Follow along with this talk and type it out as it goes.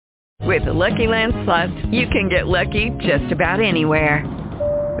With the Lucky Land Slots, you can get lucky just about anywhere.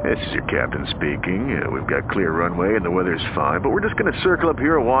 This is your captain speaking. We've got clear runway and the weather's fine, but we're just going to circle up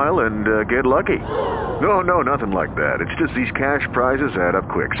here a while and get lucky. No, nothing like that. It's just these cash prizes add up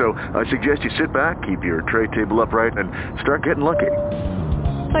quick. So I suggest you sit back, keep your tray table upright, and start getting lucky.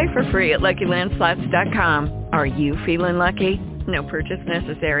 Play for free at LuckyLandSlots.com. Are you feeling lucky? No purchase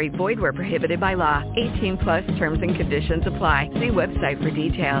necessary. Void where prohibited by law. 18 plus terms and conditions apply. See website for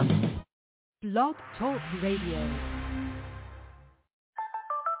details. Blog Talk Radio.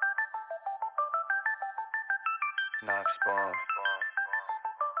 Knox bomb.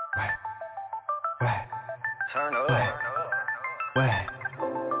 Wet. Turn up. Wet.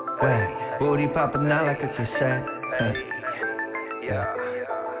 Booty popping out like a cassette. Yeah.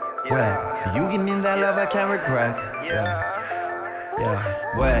 Wet. You give me that love I can't regret. Yeah.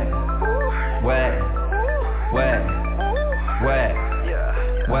 Wet.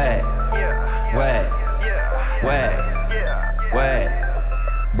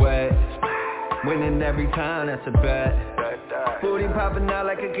 Winning every time, that's a bet. Booty popping out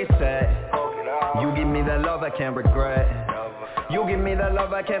like a cassette. You give me that love I can't regret. You give me that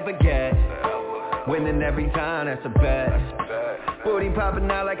love I can't forget. Winning every time, that's a bet. Booty popping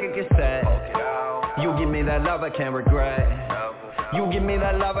out like a cassette. You give me that love I can't regret. You give me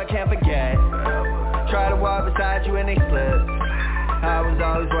that love I can't forget. Try to walk beside you and they slip. I was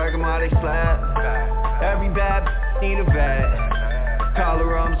always working while they slept. Every bad need a vet. Call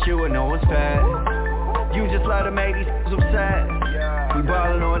her on the chew and no one's fed. You just let her make these upset. We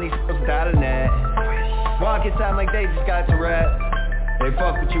ballin' on these without a net. Walk inside like they just got to rep. They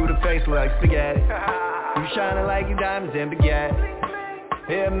fuck with you, the face look like spaghetti. You shining like you diamonds in baguette.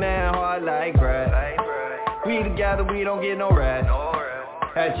 Hit man hard like bread. We together, we don't get no rest.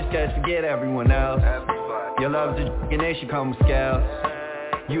 At your sketch, forget everyone else. Your love's a and they should come with scales.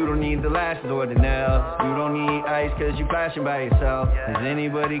 You don't need the lashes or the nails. You don't need ice cause you flashing by yourself. Has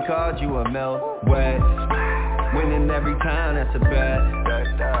anybody called you a milk? Wet. Winning every time, that's a bet.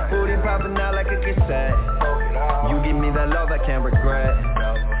 Booty popping out like a cassette. You give me that love I can't regret.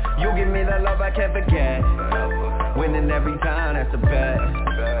 You give me that love I can't forget. Winning every time, that's a bet.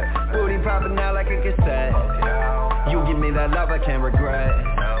 Booty popping out like a cassette. You give me that love I can't regret.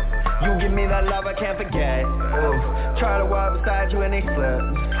 You give me that love I can't forget. Ooh. Try to walk beside you and they slip.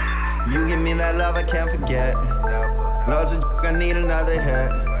 You give me that love I can't forget. Love's a I need another hit.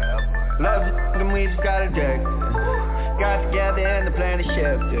 Love's a and we just got a dick. Got together and the plan is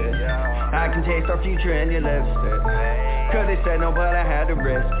shifted. I can taste our future in your lipstick. Cause they said no but I had to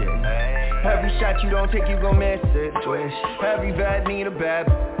risk it. Every shot you don't take you gon' miss it. Swish. Every vet need a bad.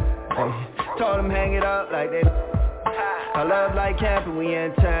 Told them hang it up like they. I love like camping, we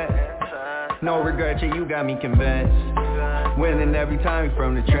intent. No regret, yeah, you got me convinced. Winning every time we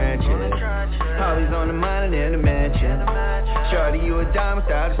from the trenches. Holly's on the mind and in the mansion. Shorty, you a dime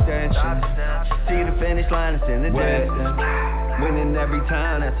without extension. See the finish line, it's in the distance. Winning every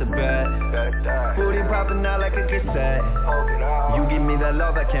time, that's a bet. Booty popping out like a cassette. You give me that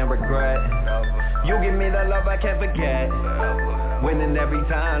love I can't regret. You give me that love I can't forget. Winning every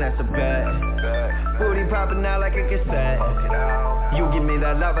time, that's a bet. Booty popping out like a cassette. You give me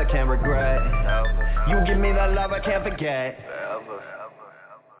that love I can't regret. You give me that love I can't forget.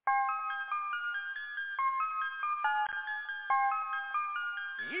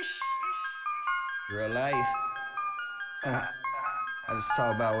 Real life. I just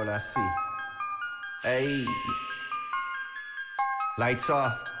talk about what I see. Hey. Lights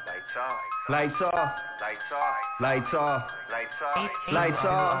off. Lights off. Lights off. Lights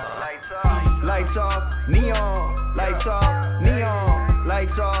off. Lights off. Neon. Lights off. Neon.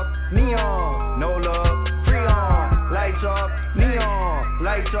 Lights off. Neon. No love. Free on. Lights off. Neon.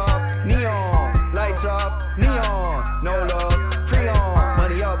 Lights off. Neon. Lights off. Neon. No love. Free on.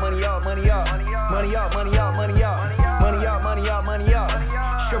 Money up. Money up. Money up. Money up. Money up. Money up. Money up. Money up. Money up.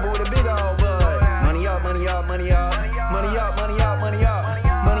 Struggle with a big old bud. Money up. Money up. Money up. Money up. Money up. Money up.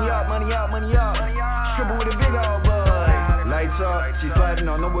 Money up. Money up. Money up. Struggle with a big old bud. Lights up. She sliding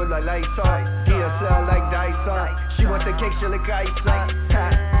on the wood like lights up. DSL like dice up. She want the cake, she lick ice up.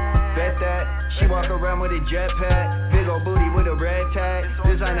 Bet that. She walk around with a jetpack. Big old booty with a red tag.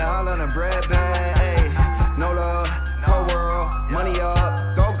 Designer all on a bread bag. Hey, no love, whole world. Money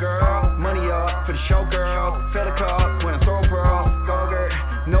up, go girl. Money up for the show girl. Fill the cup when I throw pearl. Go girl,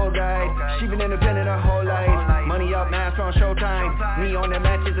 no guide. She been independent her whole life. Money up, mask on showtime. Neon that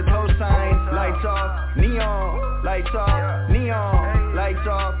matches the close sign. Lights off, neon. Lights off, neon. Lights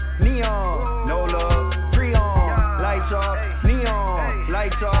off, neon. No love, free on. Lights off, neon.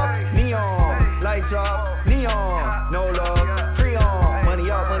 Lights off, neon. Lights off, neon. No love, free on. Money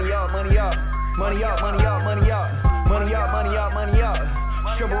up, money up, money Money up, money up, money up. Money up, money up, money up.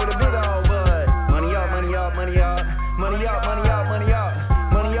 Triple with a big old bud. Money up, money up, money up. Money up, money up, money up.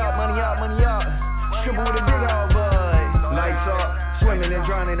 Money up, money up, money up. Triple with a big old bud. Lights up, swimming and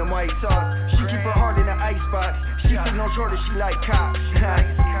drowning in white sauce. She keep her heart in the icebox. She took no shorter, she like cops.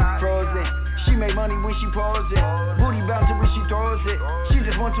 Frozen. She make money when she pose it. Booty bouncing when she throws it. She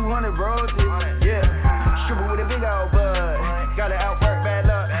just want 200 roses. Yeah, stripper with a big old bud. Gotta outwork bad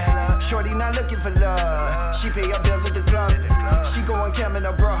luck. Shorty not looking for love. She pay her bills at the club. She go on cam in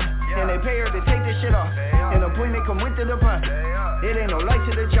her bra. And they pay her to take this shit off. And the point they come with to the front. It ain't no light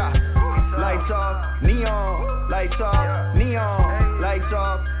to the drop. Lights off, neon. Lights off, neon. Lights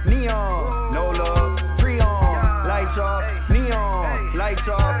off, neon. No love, free on. Lights off, neon. Lights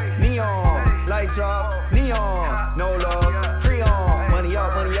off, neon. Lights off, neon. No love, free on. Money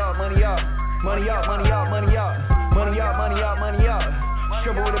up, money up, money up. Money up, money up, money up. Money up, money up, money up.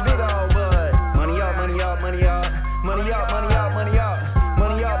 Triple with a big old bud. Money up, money up, money up. Money up, money up, money up.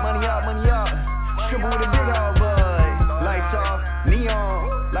 Money up, money up, money up. Triple with a big old bud. Lights off,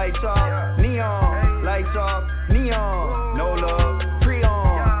 neon. Lights off, neon. Lights off, neon. No love, free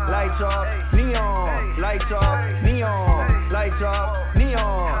on. Lights off, neon. Lights off, neon. Lights off,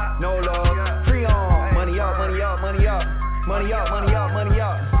 neon. No love, free on. Money up, money up, money up. Money up, money up, money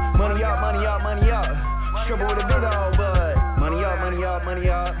up. Money up, money up, money up. Triple with a big old bud. Money up, money up, money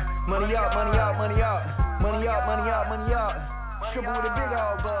up. Money up, money up, money up. Money up, money up, money up. Triple with a big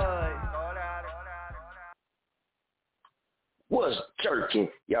old bud. What's jerking?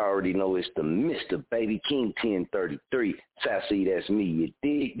 Y'all already know it's the Mr. Baby King 1033. Sassy, that's me. You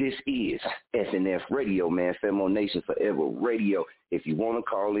dig? This is FNF Radio, man. Femo Nation Forever Radio. If you want to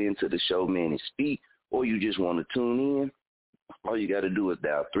call in to the show, man, and speak, or you just want to tune in, all you got to do is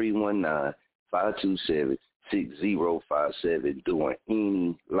dial 319-527-6057 during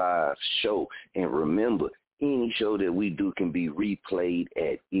any live show. And remember, any show that we do can be replayed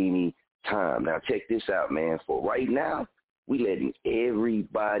at any time. Now, check this out, man. For right now, we letting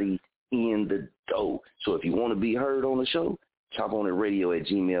everybody in the door. So if you want to be heard on the show,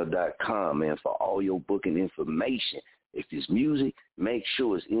 choponiradio@gmail.com, man, for all your booking information. If it's music, make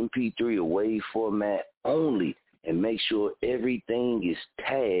sure it's MP3 or WAV format only. And make sure everything is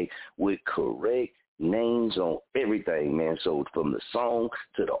tagged with correct names on everything, man. So from the song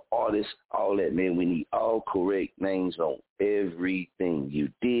to the artist, all that, man, we need all correct names on everything. You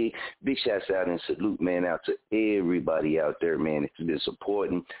dig? Big shouts out and salute, man, out to everybody out there, man, that's been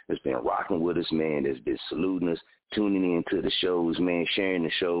supporting, that's been rocking with us, man, that's been saluting us, tuning in to the shows, man, sharing the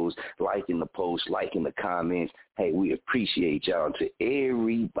shows, liking the posts, liking the comments. Hey, we appreciate y'all. To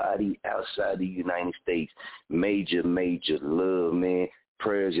everybody outside the United States, major, major love, man.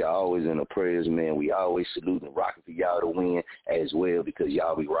 Prayers, y'all always in the prayers, man. We always salute and rocking for y'all to win as well because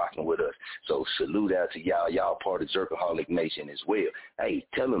y'all be rocking with us. So salute out to y'all. Y'all part of Jerkaholic Nation as well. Hey,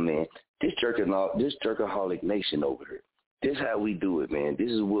 tell them, man, this Jerkaholic Nation over here, this is how we do it, man.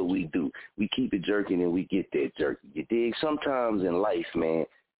 This is what we do. We keep it jerking and we get that jerky. You dig? Sometimes in life, man,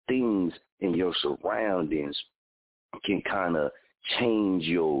 things in your surroundings can kind of change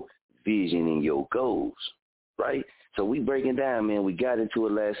your vision and your goals, right? So we breaking down, man. We got into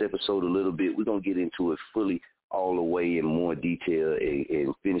it last episode a little bit. We're going to get into it fully all the way in more detail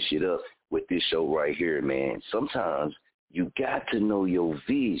and finish it up with this show right here, man. Sometimes you got to know your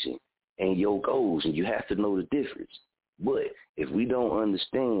vision and your goals, and you have to know the difference. But if we don't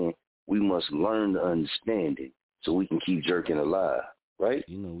understand, we must learn to understand it so we can keep jerking alive, right?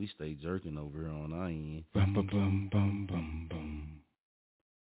 You know, we stay jerking over here on our end. Bum, bum, bum, bum, bum, bum.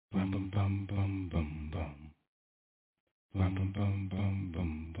 Bum, bum, bum, bum, bum, bum. Bum, bum, bum, bum,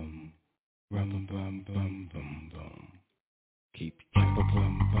 bum, bum. Bum, bum, bum, bum, bum, bum. Keep bum, bum,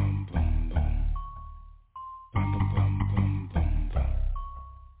 bum, bum, bum, bum. Bum, bum, bum, bum, bum, bum.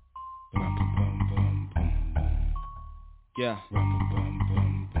 Bum, bum, bum, bum, bum, bum. Yeah. Bum, bum, bum,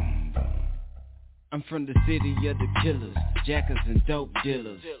 bum, bum, bum. I'm from the city of the killers, jackers and dope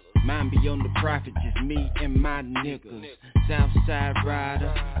dealers. Mine be on the profit, just me and my niggas. Southside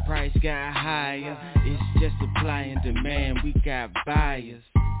rider, price got higher. It's just supply and demand, we got buyers.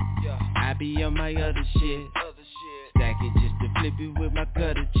 I be on my other shit, stack it just to flip it with my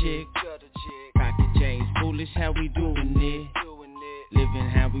gutter chick. Pocket change, foolish how we doing it. Living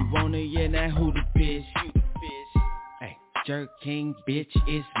how we want it, yeah, now who the bitch? Hey, jerk king, bitch,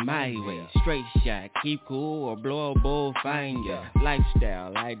 it's my way. Straight shot, keep cool or blow a bull, find ya.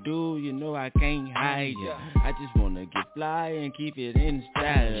 Lifestyle, I do, you know I can't hide ya. I just wanna get fly and keep it in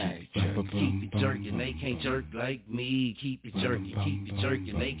style like keep it jerking, they can't jerk like me. Keep it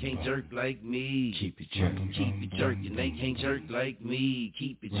jerking, they can't jerk like me. Keep it jerking, they can't jerk like me.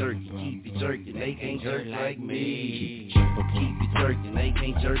 Keep it jerking, they can't jerk like me. Keep it jerking, they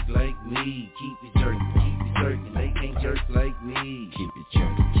can't jerk like me. Keep it jerking, they can't jerk like me. Keep it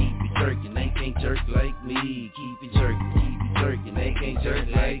jerking, they can't jerk like me. Keep it jerking, they can't jerk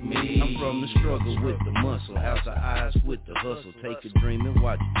like me. I'm from the struggle with the muscle, outside eyes with the hustle. Take a dream and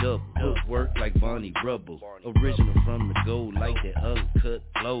watch it double. Footwork like Bonnie Rubble. Original from the gold, like that uncut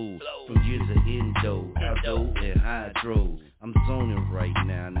flow. From years of endo, outdo and hydro. I'm zoning right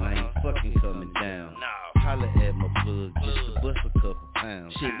now, and I ain't fucking coming down. Holla at my plug just to bust a couple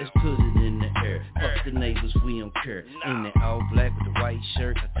pounds. Shit, let's put it in the air. Fuck the neighbors, we don't care. In the all black with the white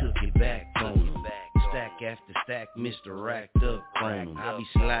shirt, I took it back on them. Stack after stack, Mr. Racked up on them. I be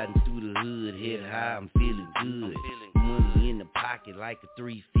sliding through the hood, head high, I'm feeling good. Money in the pocket like a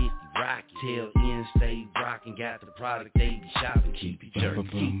 350 rocket. Tail end, stay rockin', got the product, they be shopping. Keep it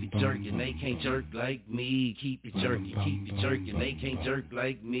jerking, they can't jerk like me. Keep it jerking, they can't jerk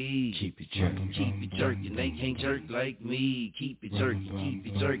like me. Keep it jerking, they can't jerk like me. Keep it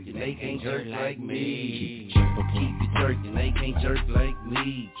jerking, they can't jerk like me. Keep it jerking, they can't jerk like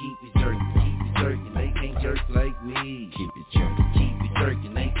me. Keep it jerking, they can't jerk like me. Keep it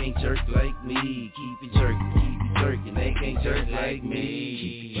jerking, they can't jerk like me. Keep it jerking, they can't jerk like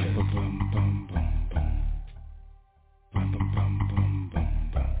me.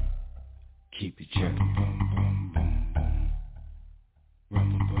 Keep it jerking.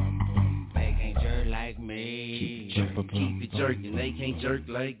 They can't jerk like me. Keep it jerking, they can't jerk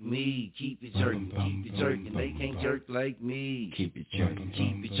like me. Keep it jerking, they can't jerk like me. Keep it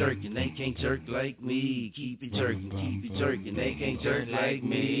jerking, they can't jerk like me. Keep it jerking, they can't jerk like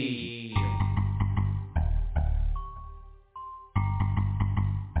me.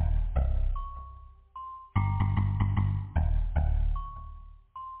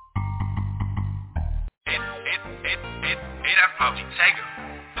 That fucking take it.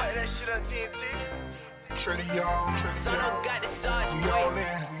 Play that shit on TNT. Trinity, y'all. Got it started. We all in.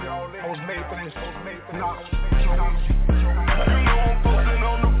 I was made for this. Knox. You know I'm posting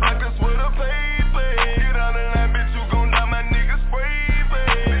on the block, that's where the paper. Get out of line, bitch, you gon' die, my niggas spray,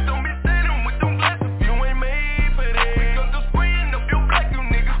 bitch. Don't be standing with them glasses, you ain't made for that. We gon' just spraying up your black, you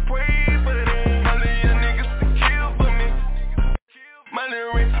niggas pray for that. My little niggas to kill for me. My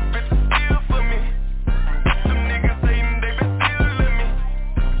little rich bitch to steal for me. Them niggas hating, they been stealing me.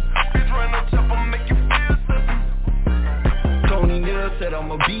 Bitch, run up chopper, make you feel something. Tony Neal said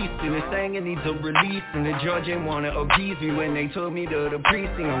I'm a beast, and this thing it needs a release. And the judge ain't wanna appease me when they took me to the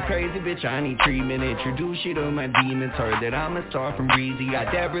precinct. I'm crazy, bitch, I need treatment. Introduce you to my demons. Heard that I'm a star from Breezy.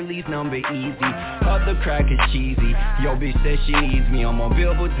 Got that release number easy. Other crack is cheesy. Yo, bitch says she needs me. I'm on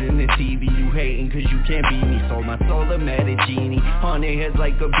billboards in the TV. You hating cause you can't beat me. Sold my soul a mad genie. On their heads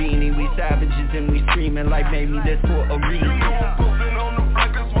like a beanie. We savages and we screaming like maybe that's for a reason. You know I'm posting on the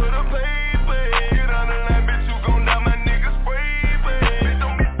block, that's where the paper. Get out of line, bitch, you gon' die, my niggas spray, bitch.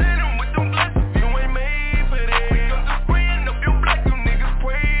 Don't be standing with them glasses, you ain't made for that. We gon' just spraying up your black, you niggas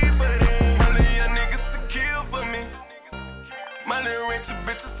pray for that. My little niggas to kill for me. My little rich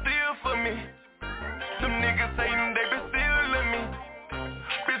bitch to steal for me. Them niggas hating, they been stealing me.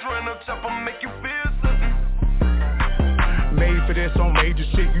 Bitch, run up chopper, make you feel something. Made for this on major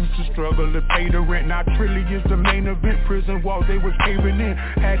shit, used to struggle to pay the rent. Now trillions the main event, prison walls they was caving in.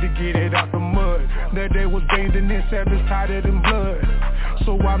 Had to get it out the mud, that they was bathing in, savage tighter than blood.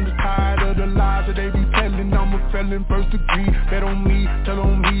 So I'm just tired of the lies that they be telling. I'm a felon, first degree, bet on me, tell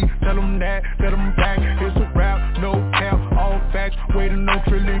them that, bet them back. It's a rap, no cap, all facts, waiting on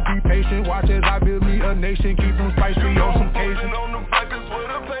trillion, be patient. Watch as I build me a nation, keep them spicy on some cases. On the block, that's where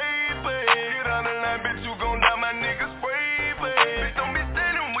the paper. Get out of line, bitch, you gon' die, my niggas spray. Bitch, don't be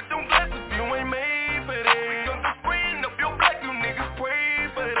standing with them glasses, you ain't made for that. We gon' just spraying up your black, you niggas pray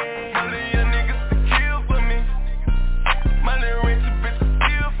for that. My little niggas to kill for me. My little rich bitch to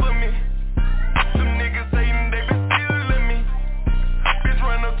steal for me. Them niggas hating, they been stealing me. Bitch,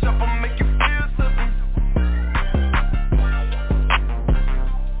 run up chopper, make you feel something.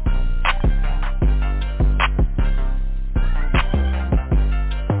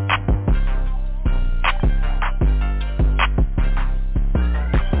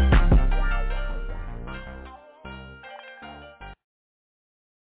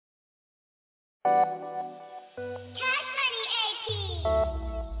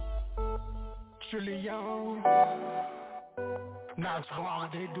 Trillion. Knox Brown,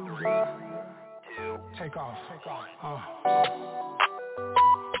 they do take off.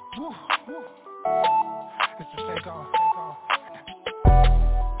 Woo. It's the take off.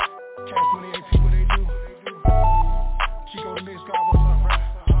 Cash Money AP, what they do. Chico the Mix God, what's up, bro?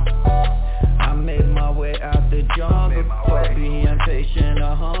 I made my way out the jungle, fuck being patient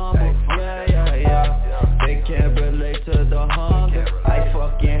or humble. Yeah. They can't relate to the hunger. I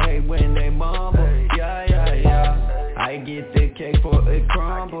fucking hate when they mumble. Yeah. I get the cake for it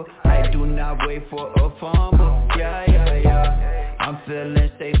crumble. I do not wait for a fumble. Yeah. I'm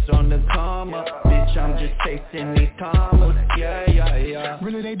feeling states on the come up. Bitch, I'm just tasting these commas. Yeah.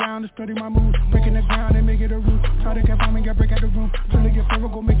 Really they down to study my moves. Breaking it down and make it a root. Try to get by me, get break out the room. Till they get feral,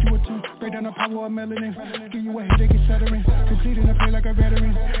 go make you a two. Break down the power of melanin. Give you a headache, it's settling. Completing the play like a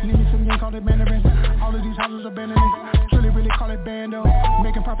veteran. Need me some gun, call it Mandarin. All of these houses abandoning. Really call it bando.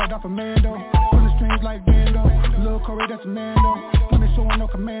 Making profit off a Mando. Pulling strings like Bando. Lil' Corey, that's a Mando. When they showing no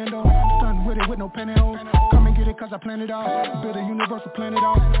commando. Stunned with it with no pantyhose. Come and get it cause I planned it all. Build a universal planet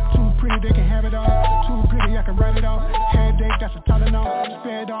off. Too pretty, they can have it all. Too pretty, I can write it off. Headache, that's a Tylenol.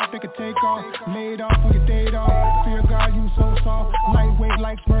 Sped off, they can take off. Laid off, we can date off. Fear God, you so soft. Lightweight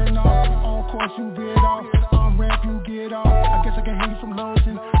like Smirnoff. On course, you veered off. On ramp, you get off. I guess I can hand you some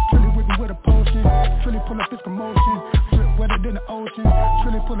lotion. Trilly with me with a potion. Trilly pull up this commotion. Drip wetter than the ocean.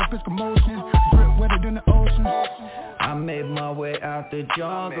 Trilly pull up this commotion. Drip wetter than the ocean. I made my way out the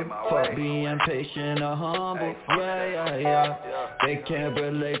jungle, fuck being patient or humble. Yeah. They can't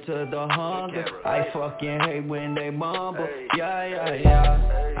relate to the hunger. I fucking hate when they mumble.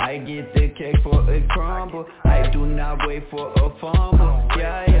 Yeah. I get the cake for it crumble. I do not wait for a fumble.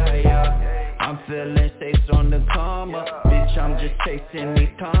 Yeah. I'm feeling states on the come up. Bitch, I'm just tasting these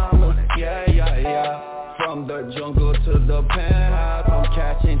commas. Yeah. From the jungle to the penthouse, I'm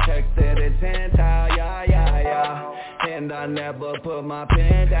catching checks at a 10 tile. Yeah. And I never put my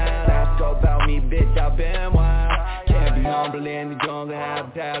pen down. Ask about me, bitch, I been wild. Can't be humble in the jungle, have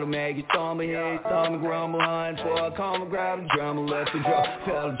a title, make you stomach hit, stomach rumble, hunt for a comma, grab the drummer, left the drum,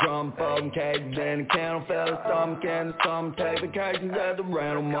 fell the drum, fucking cages in the candle, fell the stomach, and the stomach, vacations at the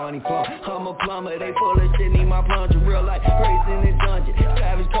rental money fund. I'm a plumber, they full of shit, need my plunger, real life, crazy in the dungeon,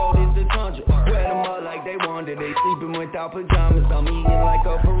 savage cold is the tundra, wet them up like they wanted, they sleeping without pajamas, I'm eating like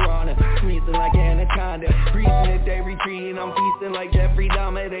a piranha, squeezing like anaconda, reason that they retreating, I'm feasting like Jeffrey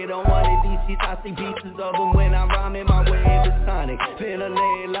Dahmer, they don't want it, these I see pieces of them when I rhyme in my way into Sonic, feel a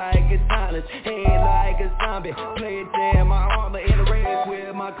leg like a silence, head like a zombie, play it in my armor, in a race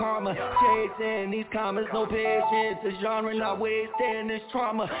with my karma, chasing these commas, no patience, the genre not wasting this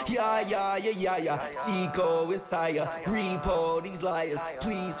trauma, yeah, Seco is higher, repo these liars,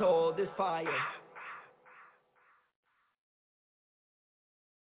 please hold this fire.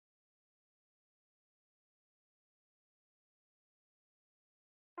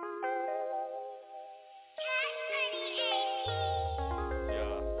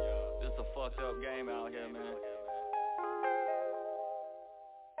 This a fucked up game out here, man.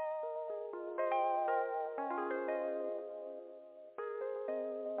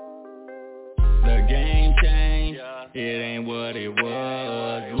 The game changed, it ain't what it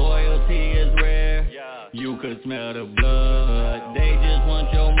was. Loyalty is rare, you could smell the blood. They just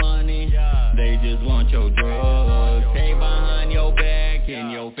want your money, they just want your drugs. Stay behind your back,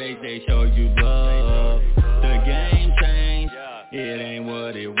 in your face they show you love. The game changed, it ain't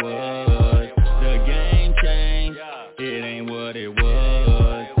what it was. The game changed, it ain't what it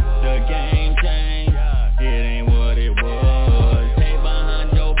was. The game changed, it ain't what it was. Stay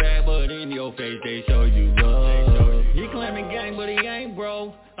behind your back, but in your face they show you love. He claiming gang, but he ain't,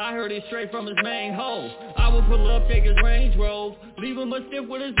 bro. I heard it straight from his main hoe. I would pull up, take his Range Rover, leave him a stiff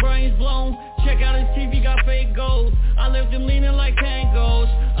with his brains blown. Check out his teeth, he got fake goals. I left him leaning like tangos.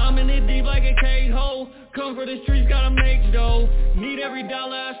 I'm in it deep like a K-hole. Come for the streets, gotta make dough. Need every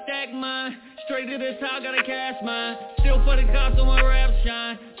dollar, I stack mine. Straight to the top, gotta cash mine. Still for the cops on my rap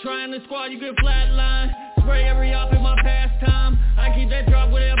shine. Trying to squad, you get flatline. Spray every op in my pastime. I keep that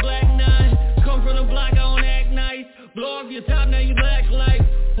drop with a black 9. Come from the block, I don't act nice. Blow off your top, now you black light.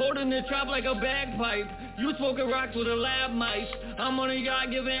 Holding the chop like a bagpipe. You smoking rocks with a lab mice. I'm on a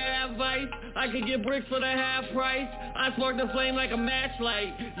yacht giving advice. I could get bricks for the half price. I spark the flame like a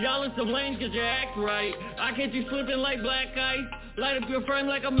matchlight. Y'all is to blame cause you act right. I catch you slipping like black ice. Light up your frame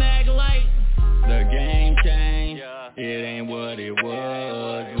like a mag light. The game changed, it ain't what it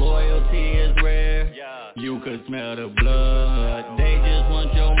was. Loyalty is rare, you could smell the blood. They just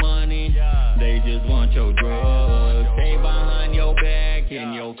want your money, they just want your drugs. Stay behind your back,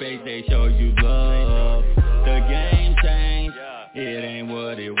 in your face they show you love. The game changed, it ain't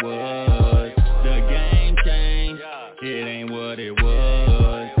what it was. The game changed, it ain't what it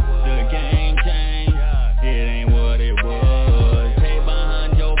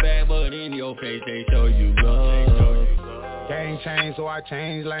changed, so I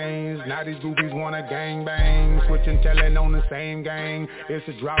changed lanes. Now these goofies wanna gang bang. Switching, telling on the same gang. It's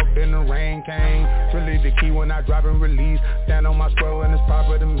a drought, then the rain came. Really the key when I drop and release. Stand on my square and it's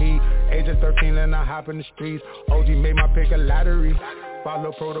proper to me. Age of 13 and I hop in the streets. OG made my pick a lottery.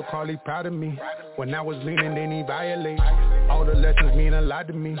 Follow protocol, he proud of me. When I was leaning, then he violate. All the lessons mean a lot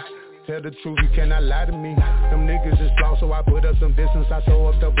to me. Tell the truth, you cannot lie to me. Them niggas is flawed, so I put up some distance. I show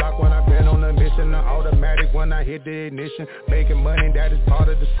up the block when I been on a mission. The automatic when I hit the ignition. Making money, that is part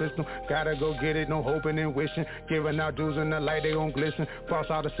of the system. Gotta go get it, no hoping and wishing. Giving out jewels in the light, they gon' glisten.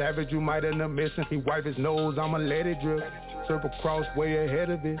 Cross out a savage, you might end up missing. He wipe his nose, I'ma let it drip. Circle cross, way ahead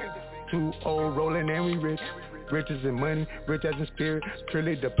of it. Too old, rolling and we rich. Riches and money, rich as in spirit.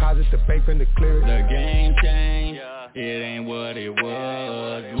 Truly deposit the bank and the clear. The game changed, it ain't what it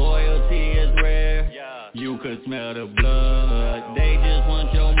was. Loyalty is rare, you could smell the blood. They just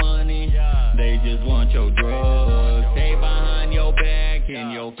want your money, they just want your drugs. Stay behind your back,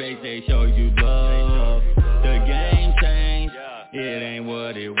 in your face they show you love. The game changed, it ain't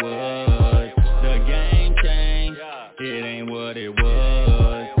what it was. The game changed, it ain't what it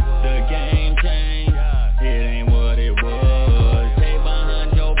was. The game changed, it ain't what it was. Stay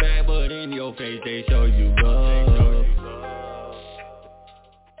behind your back, but in your face they show you love.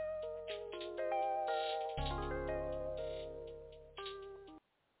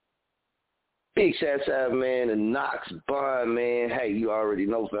 Big shouts out, man, to Knox Bond, man. Hey, you already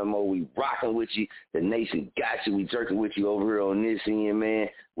know, famo, we rocking with you. The nation got you. We jerking with you over here on this end, man.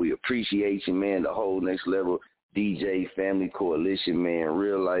 We appreciate you, man. The whole Next Level DJ Family Coalition, man.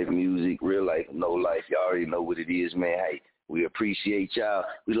 Real life music, real life, no life. Y'all already know what it is, man. Hey, we appreciate y'all.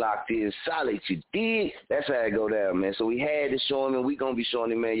 We locked in solid. You dig? That's how it go down, man. So we had to show him, and we going to be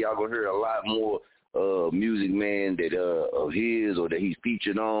showing him, man. Y'all going to hear a lot more music, man, that of his or that he's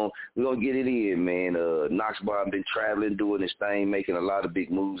featured on. We're going to get it in, man. Knox Bond been traveling, doing his thing, making a lot of big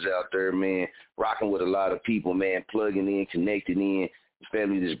moves out there, man. Rocking with a lot of people, man. Plugging in, connecting in. The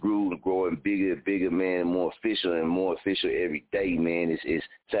family just grew and growing bigger and bigger, man, more official every day, man. It's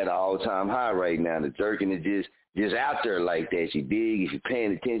at an all-time high right now. The jerking is just out there like that. You dig? If you're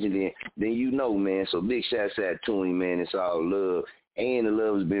paying attention, then you know, man. So big shouts out to him, man. It's all love. And the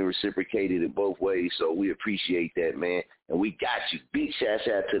love has been reciprocated in both ways, so we appreciate that, man. And we got you. Big shouts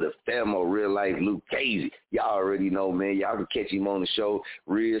out to the famo, real life Luke Casey. Y'all already know, man. Y'all can catch him on the show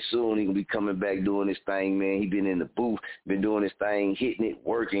real soon. He gonna be coming back doing his thing, man. He been in the booth, been doing his thing, hitting it,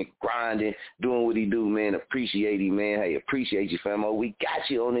 working, grinding, doing what he do, man. Appreciate him, man. Hey, appreciate you, famo. We got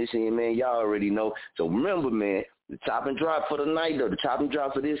you on this end, man. Y'all already know. So remember, man, the top and drop for the night, though, the top and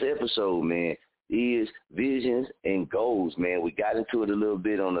drop for this episode, man, is visions and goals, man. We got into it a little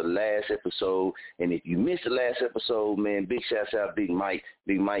bit on the last episode, and if you missed the last episode, man, big shouts out Big Mike.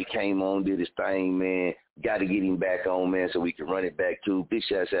 Big Mike came on, did his thing, man. Got to get him back on, man, so we can run it back too. Big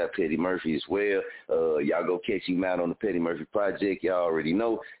shouts out Petty Murphy as well. Y'all go catch him out on the Petty Murphy Project. Y'all already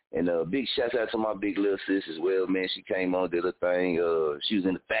know. And big shouts out to my big little sis as well, man. She came on, did her thing. She was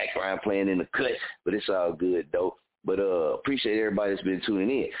in the background playing in the cut, but it's all good, though. But appreciate everybody that's been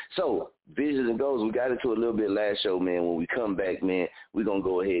tuning in. So, visions and goals, we got into a little bit last show, man. When we come back, man, we're going to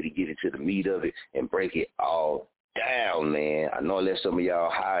go ahead and get into the meat of it and break it all down, man. I know I left some of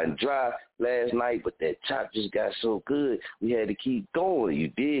y'all high and dry last night, but that chop just got so good, we had to keep going, you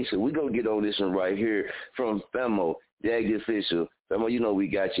dig? So we're going to get on this one right here from Femo, Jag Official. Femo, you know we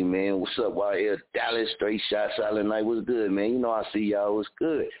got you, man. What's up, YL Dallas? Straight shot, silent night. What's good, man? You know I see y'all. What's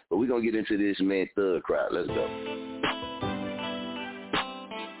good? But we're going to get into this, man, Thug Crowd. Let's go.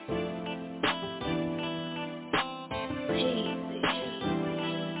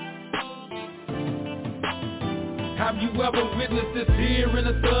 Have you ever witnessed a tear in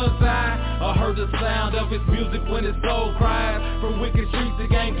a thug's eye? Or heard the sound of his music when his soul cries? From wicked streets the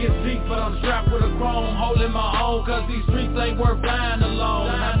game gets deep, but I'm strapped with a chrome, holding my own, cause these streets ain't worth dying alone.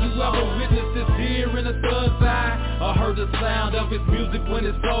 Have you ever witnessed a tear in a thug's eye? Or heard the sound of his music when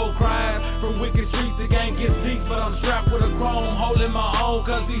his soul cries? From wicked streets the game gets deep, but I'm strapped with a chrome, holding my own,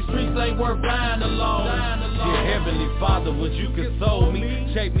 cause these streets ain't worth dying alone. Dear Heavenly Father, would you console me,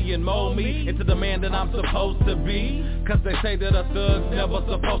 shape me and mold me into the man that I'm supposed to be? Cause they say that a thug's never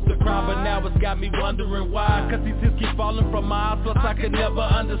supposed to cry, but now it's got me wondering why. Cause these tears keep falling from my eyes, plus I could never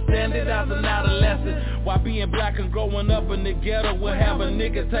understand it as an adolescent. Why being black and growing up in the ghetto would have a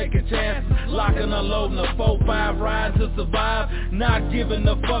nigga taking chances, locking, unloading a 4-5, riding to survive, not giving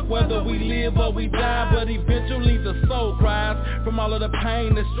a fuck whether we live or we die. But eventually the soul cries from all of the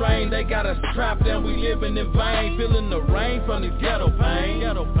pain and strain. They got us trapped and we living in vain, feeling the rain from this ghetto pain.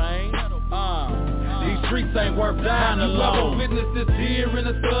 These streets ain't worth dying alone. Have you ever witnessed a tear in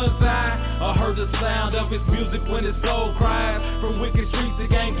a thug's eye? I heard the sound of his music when his soul cries. From wicked streets the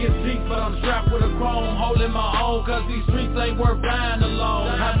game gets deep, but I'm strapped with a chrome, holding my own, cause these streets ain't worth dying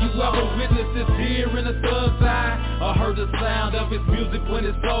alone. Have you ever witnessed this tear in a thug's eye? I heard the sound of his music when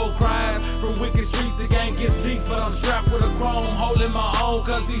his soul cries. From wicked streets the game gets deep, but I'm strapped with a chrome, holding my own,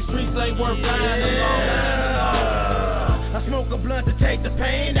 cause these streets ain't worth dying alone. I smoke a blunt to take the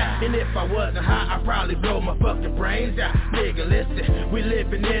pain out, and if I wasn't high, I'd probably blow my fucking brains out. Nigga, listen, we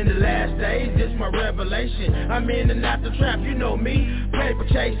living in the last days, this my revelation. I'm in and out the trap, you know me, paper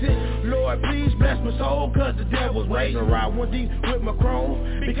chasing. Lord, please bless my soul, cause the devil's waiting. Around one deep with my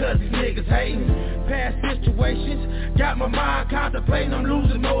chrome, because these niggas hating. Past situations, got my mind contemplating, I'm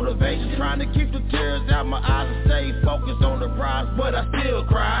losing motivation. Trying to keep the tears out my eyes and stay focused on the prize, but I still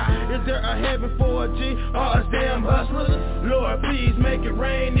cry. Is there a heaven for a G or a damn hustler? Lord, please make it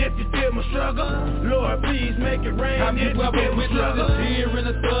rain if you feel my struggle. Lord, please make it rain if you feel my struggle. Tear in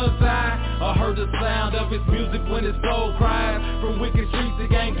a thug's eye. I heard the sound of his music when his soul cries. From wicked streets the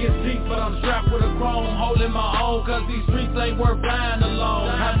game gets deep, but I'm strapped with a chrome, holding my own, cause these streets ain't worth dying alone.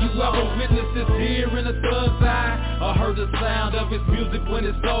 Have you ever witnessed this tear in a thug's eye? I heard the sound of his music when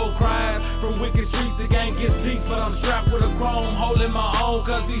his soul cries. From wicked streets the game gets deep, but I'm strapped with a chrome, holding my own,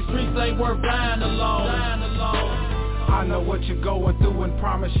 cause these streets ain't worth dying alone. I know what you're going through and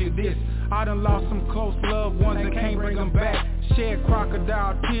promise you this. I done lost some close loved ones and can't bring them back. Shed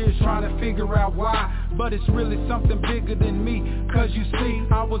crocodile tears trying to figure out why. But it's really something bigger than me. Cause you see,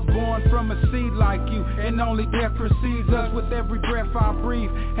 I was born from a seed like you, and only death precedes us with every breath I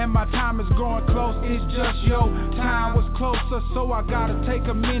breathe. And my time is growing close, it's just your time was closer. So I gotta take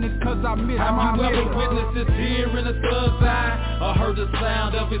a minute cause I miss my nigga. Have you ever witnessed this tear in a thug's eye? I heard the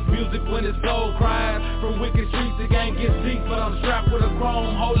sound of his music when his soul cries. From wicked streets the game gets deep, but I'm strapped with a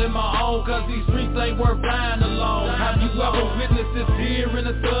chrome, holding my own, cause these streets ain't worth dying alone. Have you ever witnessed this tear in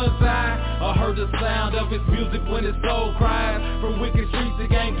a thug's eye? I heard the sound of his music when his soul cries. From wicked streets the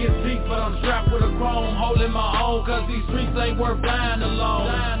game gets deep, but I'm strapped with a chrome, holding my own, cause these streets ain't worth dying alone.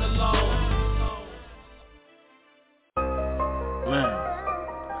 Man,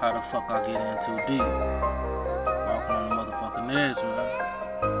 how the fuck I get in too deep? Walking on the motherfucking edge, man.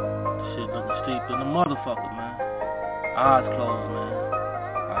 Shit looking steep in the motherfucker, man. Eyes closed, man.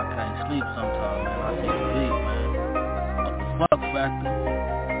 I can't sleep sometimes, man. I see the beat, man. What the fuck, Factor?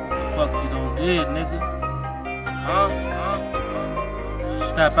 What the fuck you done did, nigga? Huh?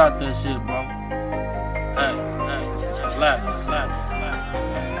 Snap out that shit, bro. Hey, slap.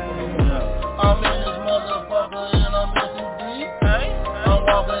 Yeah. I'm in this motherfucker and I'm in too deep. Hey, I'm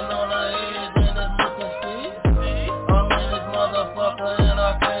walking on the edge and it's looking steep. I'm in this motherfucker and I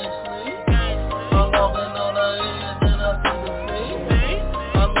can't sleep. I'm walking on the edge and I see the feet.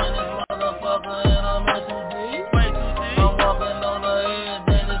 I'm in this motherfucker and I'm in too deep. I'm walking on the edge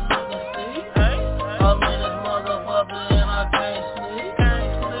and it's looking steep. I'm in this motherfucker and I can't sleep.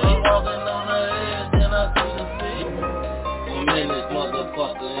 I'm walking on the edge and I see the feet. I'm in this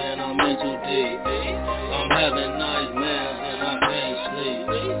motherfucker and I'm in too deep. I'm having nightmares and I can't sleep.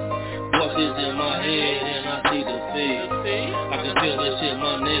 Voices in my head and I see the feet. I can feel this shit,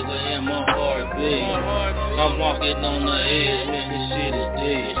 my nigga, in my heartbeat. I'm walking on the edge, man, this shit is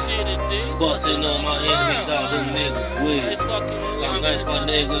deep. Busting on my enemies, all them niggas weak. I'm nice, my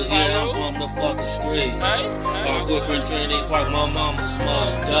niggas, yeah, I'm from the fucking street. Our boyfriend Trinity Park, my mama small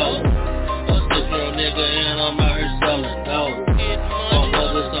dope. A 6-year-old nigga and I'm out here selling dope. I'm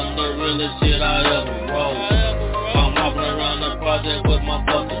buzzing some of the realest shit I ever wrote. I'm walking around the project with my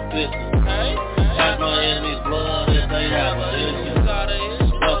fucking pistol. Pass my enemies blood if they have an issue.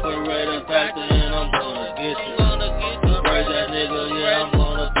 Separating Factor and I'm gonna get you. Praise that nigga, yeah, I'm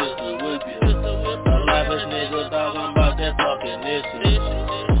gonna pistol whip you. A lavish nigga, dog, I'm about that fucking issue.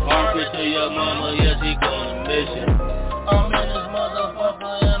 RP to your mama, yeah, she gonna miss you. I'm in this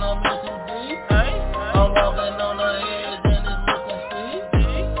motherfucker and I'm in too deep. I'm walking on the edge and it's looking steep.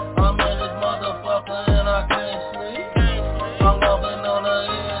 I'm in this motherfucker and I can't sleep. I'm walking on the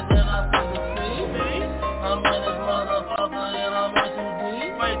edge and I see the feet. I'm in this motherfucker and I'm in too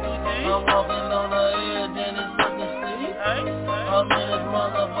deep. I'm walking on the edge and it's looking steep. I'm in this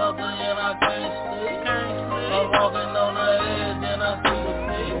motherfucker and I can't sleep. I'm walking on the edge and I see the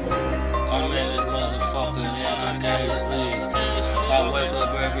feet. I'm in this motherfucker and I can't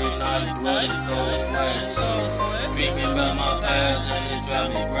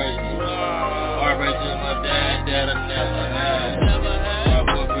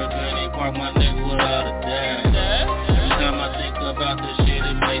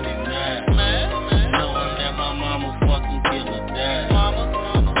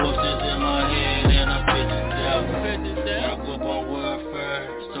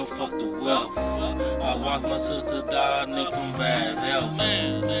watch my sister die, nigga from bad health.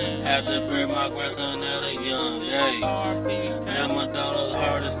 Had to bury my grandson at a young age. And my daughter's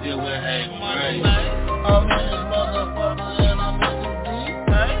heart is still with hate. I'm in this motherfucker and I'm missing deep.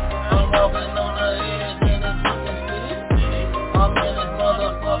 I'm walking on the edge and it's looking steep. I'm in this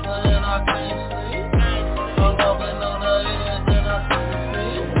motherfucker and I can't sleep. I'm walking on the edge and I see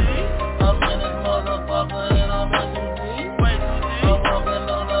the feet. I'm in this motherfucker and I'm missing deep. I'm walking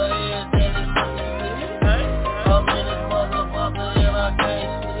on the edge and it's looking steep. I'm in this motherfucker and I can't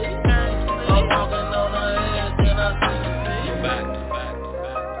sleep. I'm walking on the edge and I see the feet. Back.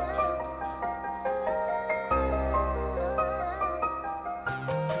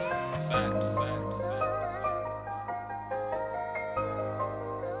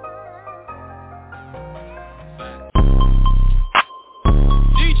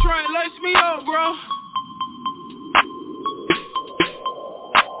 Detroit, lace me up, bro.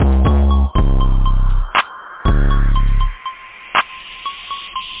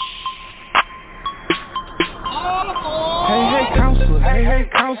 Hey,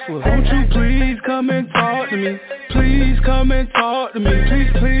 counselor, won't you please come and talk to me? Please come and talk to me.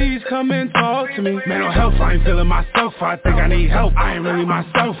 Please come and talk to me. Mental health, I ain't feeling myself. I think I need help. I ain't really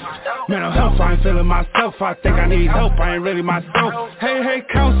myself. Mental health, I ain't feeling myself. I think I need help. I ain't really myself. Hey,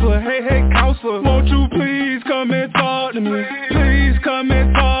 counselor, won't you please come and talk to me? Please come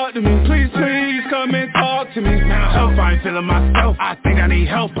and talk to me. Please come and talk to me. Mental health, I ain't feeling myself. I think I need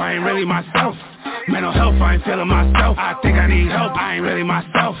help. I ain't really myself. Mental health, I ain't feeling myself. I think I need help, I ain't really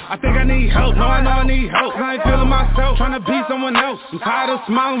myself. I think I need help, no I know I need help. I ain't feeling myself, trying to be someone else. I'm tired of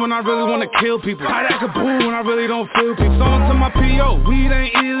smiling when I really wanna kill people. Tired of acting boo when I really don't feel people. So on to my P.O., weed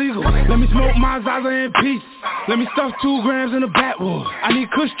ain't illegal. Let me smoke my Zaza in peace. Let me stuff 2 grams in a backwood. I need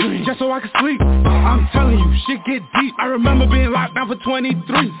kush dreams just so I can sleep. I'm telling you, shit get deep. I remember being locked down for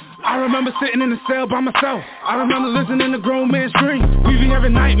 23. I remember sitting in the cell by myself. I remember listening to grown men scream. We be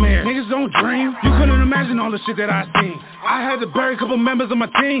having nightmares, niggas don't dream. You couldn't imagine all the shit that I seen. I had to bury a couple members of my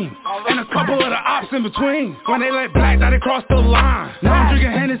team and a couple of the ops in between. When they let black dot, they crossed the line. Now I'm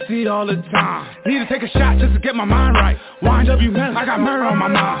drinking Hennessy all the time. Need to take a shot just to get my mind right. Wind up, you mess, I got murder on my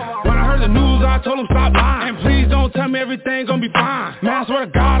mind. When I heard the news, I told them stop lying. And please don't tell me everything's gonna be fine. Man, I swear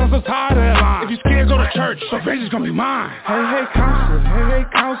to God, I'm so tired of that line. If you scared, go to church, so vengeance gonna be mine. Hey,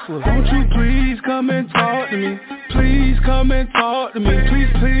 counselor, won't you please come and talk to me? Please come and talk to me.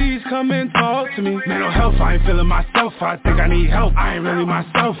 Please come and talk to me. Mental health, I ain't feeling myself. I think I need help. I ain't really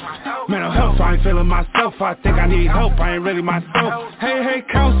myself. Mental health, I ain't feeling myself. I think I need help. I ain't really myself. Hey,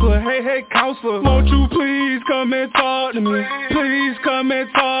 counselor, won't you please come and talk to me? Please come and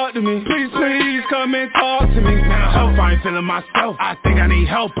talk to me. Please come and talk to me. Mental health, I ain't feeling myself. I think I need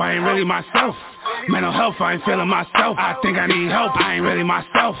help. I ain't really myself. Mental health, I ain't feeling myself. I think I need help. I ain't really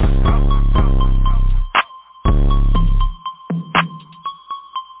myself.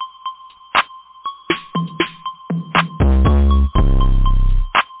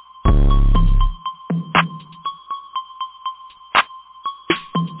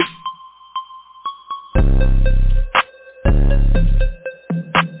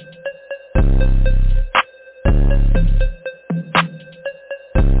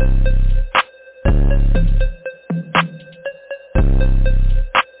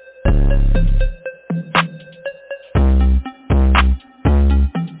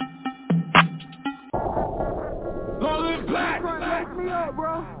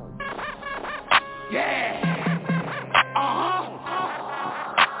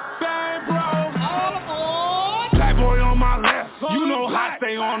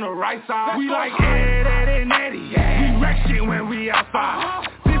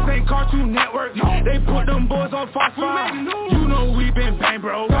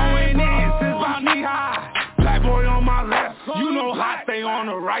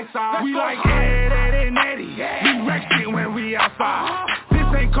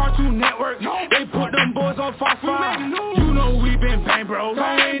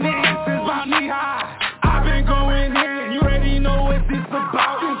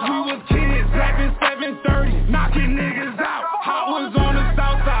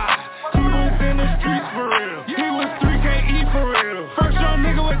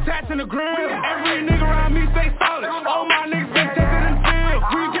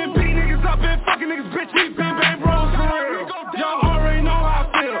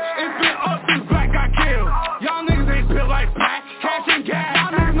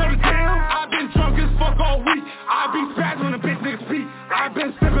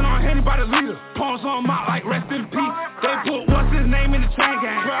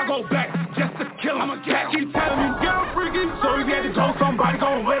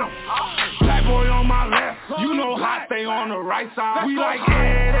 on the right side. We like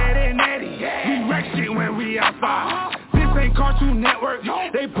Ed and Eddie. We wreck shit when we outside. This ain't Cartoon Network.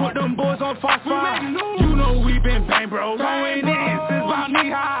 They put them boys on Fox 5. You know we been bang bros. Going in since about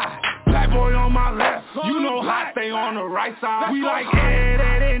knee high. Black boy on my left. You know I stay on the right side. We like Ed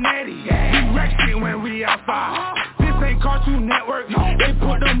and Eddie. We wreck shit when we outside. This ain't Cartoon Network. They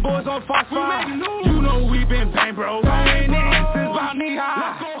put them boys on Fox 5. You know we been bang bros. Going in since about knee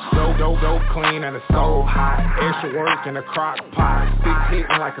high. Dope clean and it's so hot. Extra work in a crock pot. Stick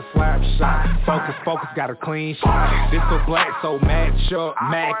hitting like a slap shot. Focus, got a clean shot. This so black, so match up.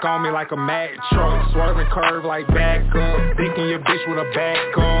 Mac on me like a Mack truck. Swerving curve like back up. Thinking your bitch with a back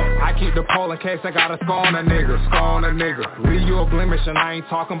up. I keep the pole in case I got a score on a nigga. Leave you a blemish and I ain't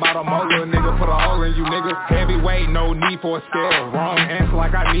talking about a molar nigga. Put a hole in you nigga. Heavyweight, no need for a scale. Wrong answer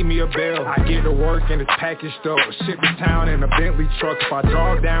like I need me a bill. I get to work and it's packaged up. Ship to town in a Bentley truck. If I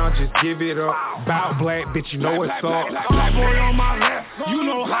dog down, just give it up. Bout black, bitch, you know what's up. Black boy on my left. You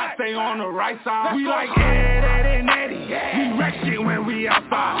know I stay on the right side. We like Ed and Eddie. We wreck shit when we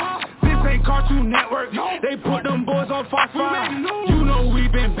outside. This ain't Cartoon Network. They put them boys on Fox 5. You know we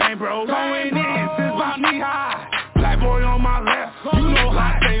been bang bros. Going in since about knee high. Black boy on my left. You know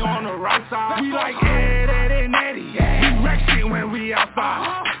I stay on the right side. We like Ed and Eddie. We wreck shit when we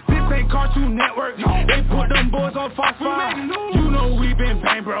outside. This ain't Cartoon Network. They put them boys on Fox 5. You know we been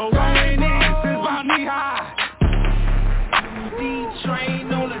bang bros. Going in since about knee high.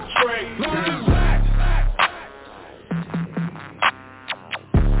 D-Train on the train.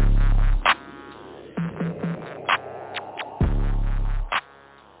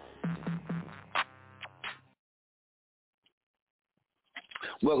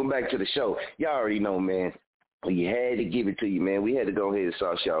 Welcome back to the show. Y'all already know, man. We had to give it to you, man. We had to go ahead and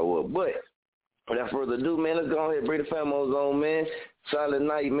sauce y'all up. But without further ado, man, let's go ahead and bring the famos on, man. Solid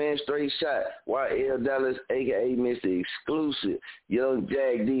night, man. Straight shot. YL Dallas, a.k.a. Mr. Exclusive. Young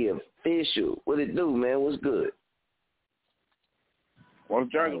Jack D official. What it do, man? What's good?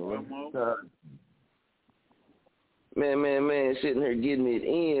 What's Jack? Man. Sitting here getting it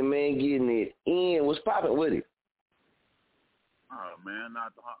in, man. Getting it in. What's popping with it? Oh, man,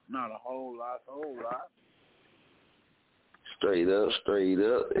 not a whole lot. Straight up.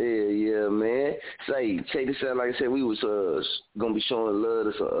 Yeah, man. Say, check this out. Like I said, we was gonna be showing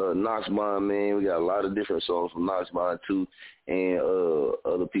love to Knox Bond, man. We got a lot of different songs from Knox Bond too, and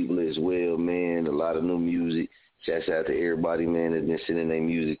other people as well, man. A lot of new music. Shouts out to everybody, man, that's been sending their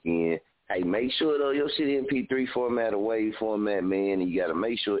music in. Hey, make sure though your shit MP3 format or WAV format, man. And you gotta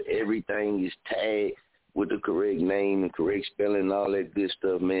make sure everything is tagged with the correct name and correct spelling and all that good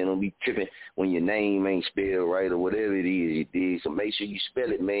stuff, man. Don't be tripping when your name ain't spelled right or whatever it is you did. So make sure you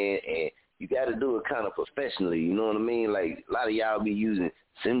spell it, man, and you got to do it kind of professionally, you know what I mean? Like, a lot of y'all be using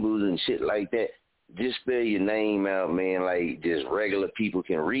symbols and shit like that. Just spell your name out, man, like just regular people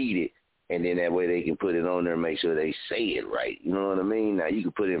can read it, and then that way they can put it on there and make sure they say it right, you know what I mean? Now, you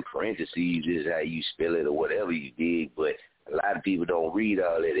can put in parentheses just how you spell it or whatever you did, but a lot of people don't read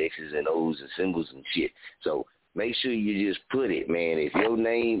all that X's and O's and symbols and shit. So make sure you just put it, man. If your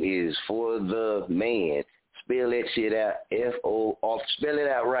name is for the man, spell that shit out, F-O, spell it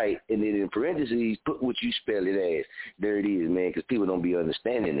out right, and then in parentheses, put what you spell it as. There it is, man, because people don't be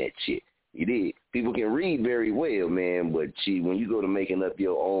understanding that shit. You did. People can read very well, man, but when you go to making up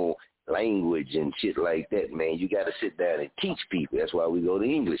your own language and shit like that, man, you got to sit down and teach people. That's why we go to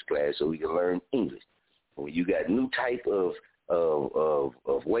English class, so we can learn English. When you got new type of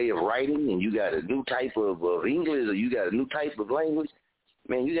way of writing, and you got a new type of English, or you got a new type of language,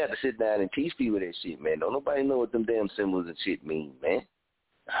 man, you got to sit down and teach people that shit, man. Don't nobody know what them damn symbols and shit mean, man.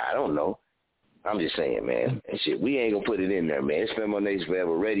 I don't know. I'm just saying, man. And shit, we ain't gonna put it in there, man. It's Femination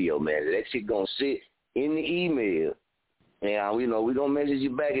Forever Radio, man. That shit gonna sit in the email. And we know we gonna message you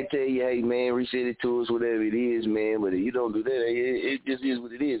back and tell you, hey, man, resend it to us, whatever it is, man. But if you don't do that, it just is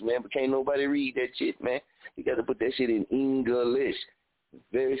what it is, man. But can't nobody read that shit, man. You got to put that shit in English.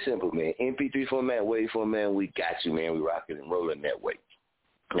 Very simple, man. MP3 format, WAV format, we got you, man. We rocking and rolling that way.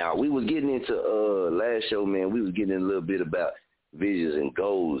 Now, we was getting into last show, man. We was getting in a little bit about visions and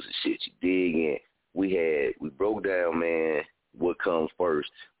goals and shit, you dig? And we broke down, man, what comes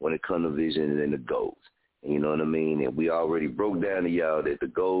first when it comes to vision and the goals. You know what I mean? And we already broke down to y'all that the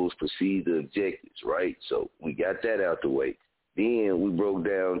goals precede the objectives, right? So we got that out the way. Then we broke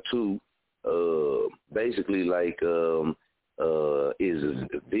down to basically like is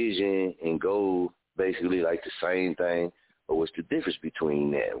a vision and goal basically like the same thing, or what's the difference between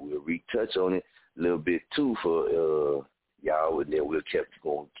that? We'll retouch on it a little bit too for y'all, and then we'll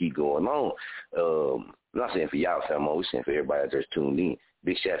keep going on. I'm not saying for y'all, Famo. We're saying for everybody that's tuned in.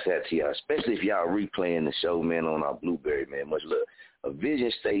 Big shouts out to y'all, especially if y'all replaying the show, man, on our Blueberry, man. Much love. A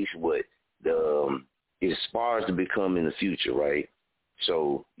vision states what it aspires to become in the future, right?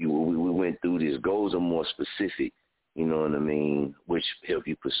 So we went through this. Goals are more specific, you know what I mean, which help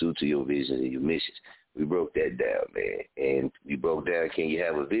you pursue to your visions and your missions. We broke that down, man. And we broke down, can you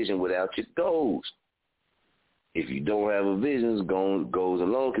have a vision without your goals? If you don't have a vision, goals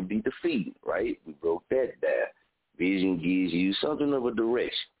alone could be defeated, right? We broke that down. Vision gives you something of a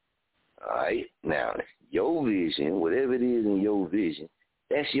direction, all right? Now, your vision, whatever it is in your vision,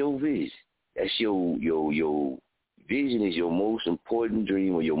 that's your vision. That's your vision is your most important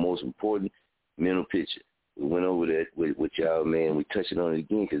dream or your most important mental picture. We went over that with y'all, man. We touched on it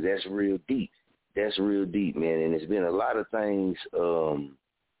again because that's real deep. That's real deep, man. And there's been a lot of things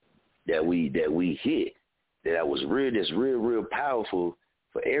that we hit that's real powerful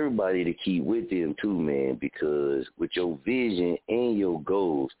for everybody to keep with them too, man, because with your vision and your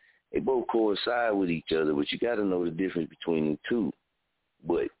goals, they both coincide with each other, but you got to know the difference between the two.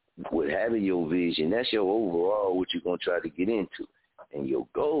 But with having your vision, that's your overall what you're going to try to get into. And your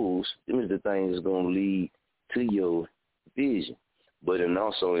goals, them is the things that's going to lead to your vision. But then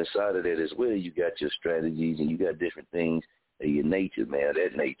also inside of that as well, you got your strategies and you got different things of your nature, man,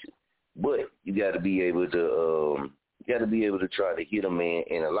 that nature. But you got to be able to try to hit them, man.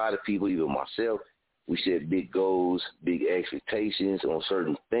 And a lot of people, even myself, we set big goals, big expectations on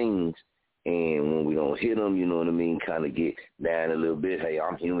certain things. And when we don't hit them, you know what I mean, kind of get down a little bit. Hey,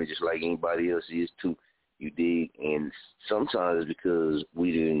 I'm human just like anybody else is too, you dig? And sometimes it's because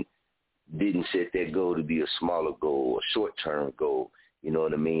we didn't set that goal to be a smaller goal, a short-term goal, you know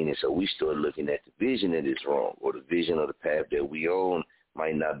what I mean? And so we start looking at the vision that is wrong, or the vision of the path that we on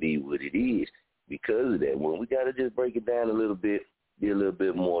might not be what it is because of that. Well, we got to just break it down a little bit, be a little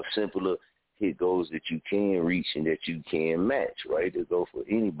bit more simpler, hit goals that you can reach and that you can match, right? To go for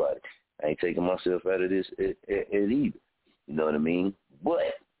anybody. I ain't taking myself out of this at either, you know what I mean?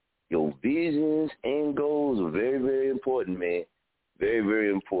 But your visions and goals are very, very important, man, very,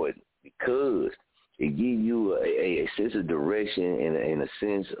 very important, because it gives you a sense of direction and a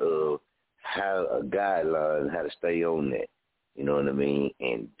sense of how a guideline, how to stay on that. You know what I mean?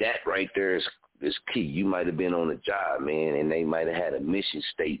 And that right there is key. You might have been on a job, man, and they might have had a mission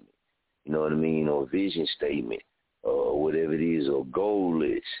statement, you know what I mean, or a vision statement, or whatever it is, or goal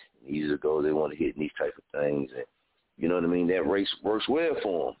list. These are the goals they want to hit and these type of things. And, you know what I mean? That race works well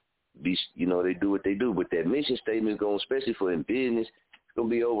for them. You know, they do what they do. But that mission statement is going, especially for in business, it's going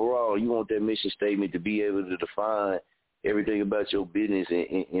to be overall. You want that mission statement to be able to define everything about your business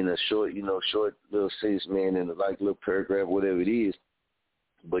in a short little sense, man, in a little paragraph, whatever it is.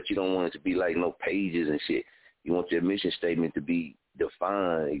 But you don't want it to be like no pages and shit. You want that mission statement to be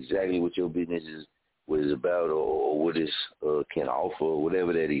defined exactly what your business is, what it's about, or what it can offer, or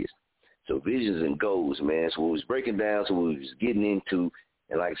whatever that is. So visions and goals, man. So we was breaking down, so we was getting into,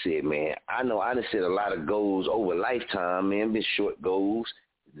 and like I said, man, I know I done set a lot of goals over lifetime, man. Been short goals,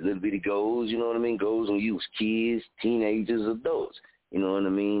 little bitty goals, you know what I mean? Goals when you was kids, teenagers, adults, you know what I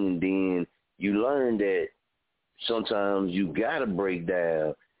mean? And then you learn that sometimes you got to break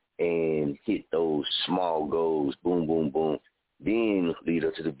down and hit those small goals, boom, boom, boom, then lead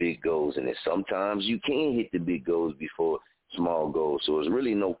up to the big goals. And then sometimes you can hit the big goals before small goals. So it's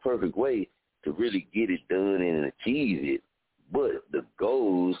really no perfect way to really get it done and achieve it. But the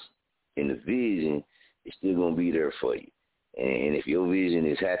goals and the vision is still going to be there for you. And if your vision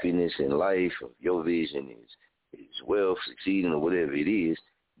is happiness in life, or if your vision is wealth, succeeding, or whatever it is,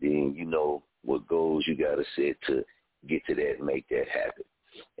 then you know what goals you got to set to get to that and make that happen.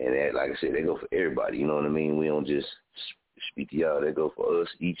 And that, like I said, they go for everybody. You know what I mean? We don't just speak to y'all. They go for us,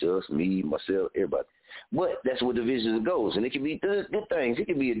 each us, me, myself, everybody. But that's what the vision goes. And it can be good things. It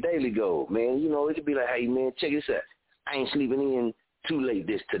can be a daily goal, man. You know, it could be like, hey, man, check this out. I ain't sleeping in too late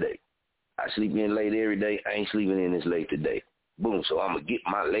today. I sleep in late every day. I ain't sleeping in this late today. Boom. So I'm going to get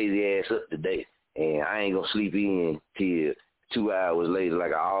my lazy ass up today. And I ain't going to sleep in till 2 hours later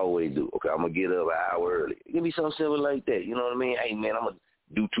like I always do. Okay, I'm going to get up an hour early. It can be something simple like that. You know what I mean? Hey, man, I'm going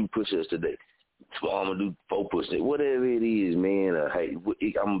to do 2 push-ups today. I'm going to do 4 push-ups. Whatever it is, man, hey,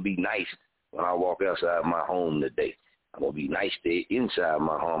 I'm going to be nice when I walk outside my home today. I'm going to be nice there inside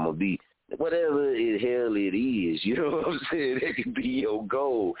my home. I'm going to be whatever the hell it is. You know what I'm saying? That can be your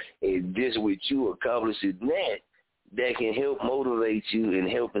goal. And just with you accomplishing that can help motivate you and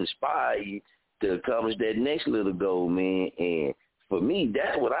help inspire you to accomplish that next little goal, man. And for me,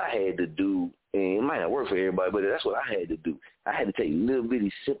 that's what I had to do. And it might not work for everybody, but that's what I had to do. I had to take little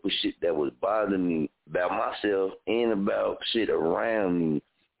bitty simple shit that was bothering me about myself and about shit around me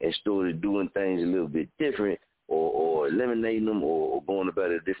and started doing things a little bit different or eliminating them or going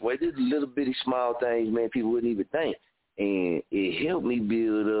about it a different way. Just little bitty small things, man, people wouldn't even think. And it helped me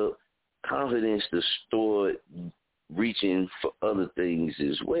build up confidence to start reaching for other things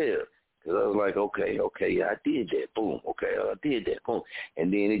as well. Because I was like, okay, I did that, boom. Okay, I did that, boom.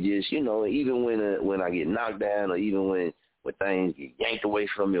 And then it just, even when I get knocked down or even when things get yanked away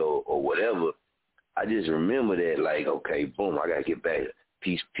from me or whatever, I just remember that, like, okay, boom, I got to get back.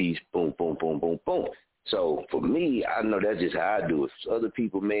 Peace, boom, boom, boom, boom, boom. So for me, I know that's just how I do it. For other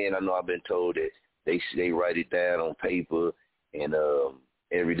people, man, I know I've been told that they write it down on paper and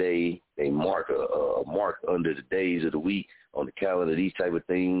every day they mark a mark under the days of the week on the calendar, these type of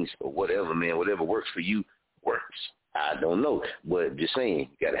things or whatever, man. Whatever works for you works. I don't know. But just saying,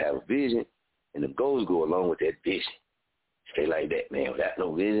 you got to have a vision and the goals go along with that vision. Stay like that, man. Without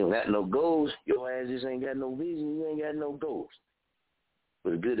no vision, without no goals, your ass just ain't got no vision, you ain't got no goals.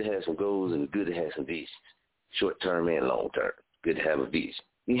 But it's good to have some goals and it's good to have some visions, short-term and long-term. Good to have a vision.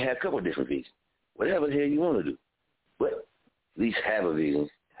 You can have a couple of different visions, whatever the hell you want to do. But at least have a vision,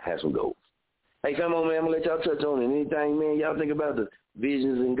 have some goals. Hey, come on, man, I'm going to let y'all touch on it. Anything, man, y'all think about the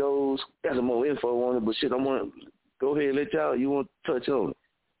visions and goals? Got some more info on it, but shit, go ahead and let y'all, you want to touch on it.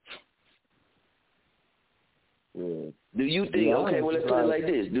 Yeah. Do you think, okay, well, let's put it like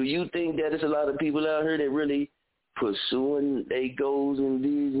this. Do you think that there's a lot of people out here that really pursuing their goals and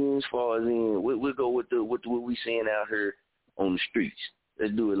visions as far as in, we'll go with what we seeing out here on the streets.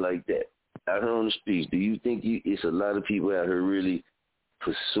 Let's do it like that. Out here on the streets, do you think it's a lot of people out here really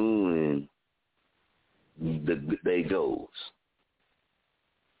pursuing their goals?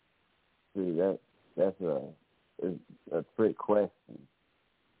 See, that's a trick question,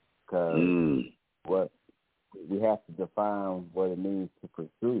 because what we have to define what it means to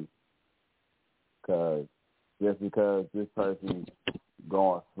pursue. Because just because this person's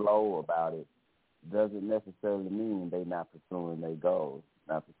going slow about it doesn't necessarily mean they're not pursuing their goals,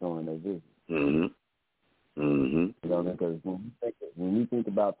 not pursuing their vision. You know, because when you think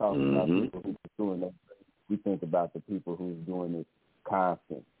about talking about people who pursuing their vision, we think about the people who's doing it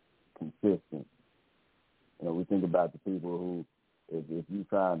constant, consistent. You know, we think about the people who, if you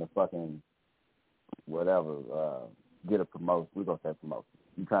trying to fucking whatever, get a promotion, we're going to say promotion.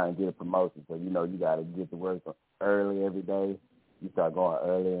 You trying to get a promotion, so you know you got to get to work early every day. You start going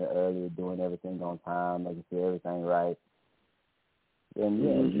earlier and earlier, doing everything on time, making sure everything right.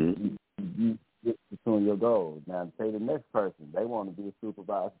 Then, you get pursuing your goals. Now, say the next person, they want to be a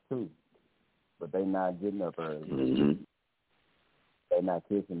supervisor too, but they not getting up early. They're not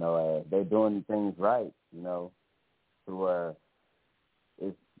kissing no ass. They're doing things right, you know, to where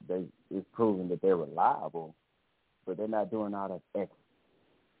it's proven that they're reliable, but they're not doing all that extra.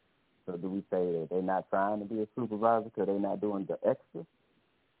 So do we say that they're not trying to be a supervisor because they're not doing the extra?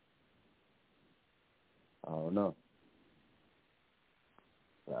 I don't know.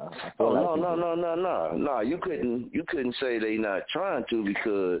 No. You couldn't say they not trying to,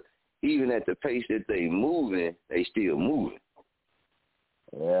 because even at the pace that they moving, they still moving.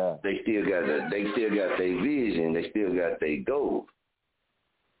 Yeah. They still got their vision. They still got their goals.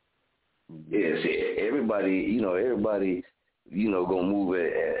 Yes, everybody, gonna move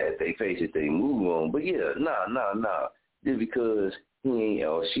at their pace that they move on. But yeah, nah. Just because he ain't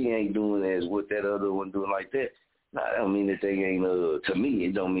or she ain't doing as what that other one doing like that, that don't mean that they ain't. To me,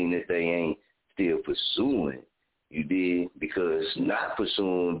 it don't mean that they ain't still pursuing. You did, because not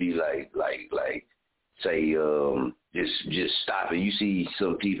pursuing be like say just stopping. You see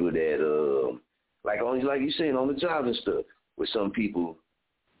some people that like you said on the job and stuff, where some people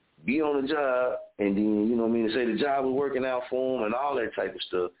be on the job, and then, say the job was working out for them and all that type of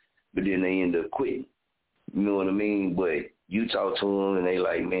stuff, but then they end up quitting. You know what I mean? But you talk to them, and they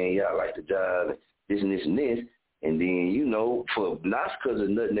like, man, y'all like the job, and this and this and this, and then, for not because of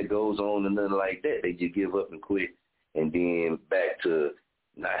nothing that goes on and nothing like that, they just give up and quit, and then back to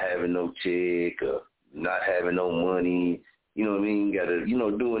not having no check or not having no money, you know what I mean? Got to,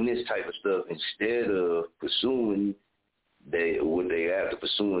 doing this type of stuff instead of pursuing what they after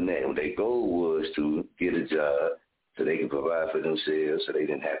pursuing that. And their goal was to get a job so they can provide for themselves, so they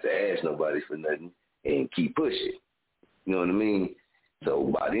didn't have to ask nobody for nothing and keep pushing. You know what I mean?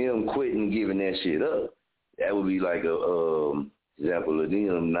 So by them quitting, giving that shit up, that would be like a example of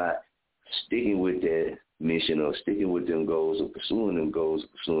them not sticking with that mission or sticking with them goals or pursuing them goals or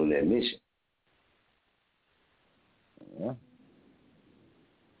pursuing that mission. Yeah.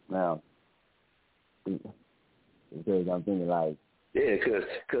 Now, because I'm thinking like, yeah, cause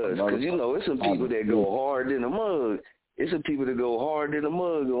it's some people that go hard in the mug. It's some people that go hard in the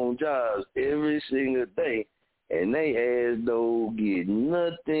mug on jobs every single day, and they ass don't get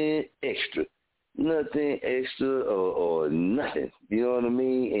nothing extra or nothing. You know what I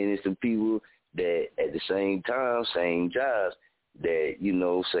mean? And it's the people that at the same time, same jobs, that, you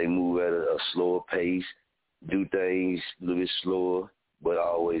know, say move at a slower pace, do things a little bit slower, but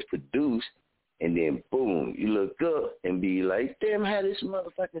always produce. And then, boom, you look up and be like, damn, how this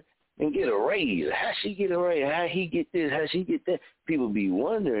motherfucker and get a raise? How she get a raise? How he get this? How she get that? People be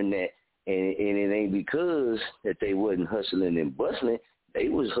wondering that, and it ain't because that they wasn't hustling and bustling. They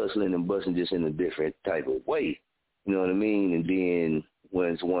was hustling and bustling just in a different type of way. You know what I mean? And then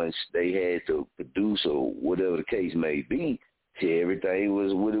once they had to produce or whatever the case may be, everything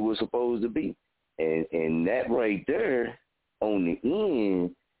was what it was supposed to be. And that right there on the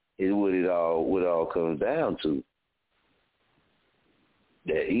end is what it all comes down to.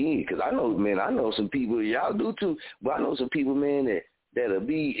 That end, because I know some people, y'all do too, but I know some people, man, that'll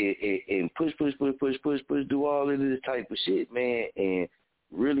be and push, do all of this type of shit, man, and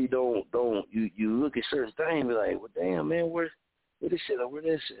really don't you look at certain things and be like, well, damn, man, where this shit or where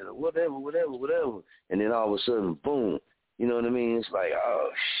that shit or whatever, and then all of a sudden, boom, you know what I mean? It's like, oh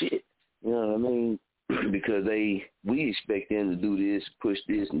shit, you know what I mean? Because we expect them to do this, push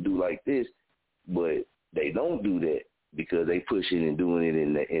this, and do like this, but they don't do that because they pushing and doing it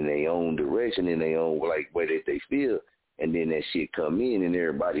in their own direction, in their own like way that they feel, and then that shit come in and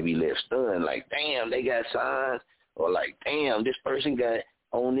everybody be left stunned, like, damn, they got signs, or like, damn, this person got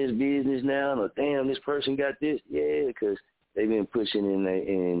on this business now, or damn, this person got this, yeah, because they've been pushing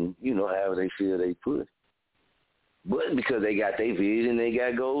in you know, however they feel they push, but because they got their vision, they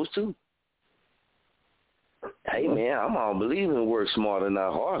got goals too. Hey, man, I'm all believing work smarter,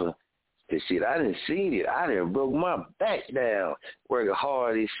 not harder. Cause shit, I done seen it. I done broke my back down working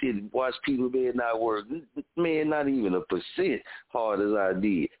hard and shit. Watch people, man, not work, man, not even 1% hard as I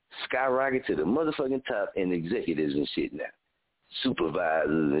did. Skyrocket to the motherfucking top and executives and shit now.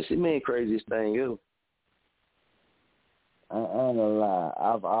 Supervisors and shit. Man, craziest thing ever. I ain't gonna lie.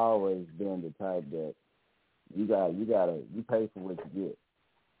 I've always been the type that you pay for what you get.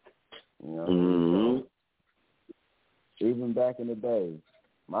 You know? Mm-hmm. Even back in the day,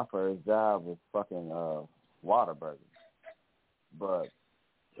 my first job was fucking Whataburger. But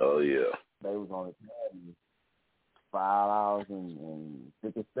oh yeah, they was only paying me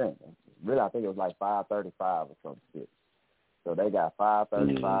 $5.50. Really, I think it was like $5.35 or some shit. So they got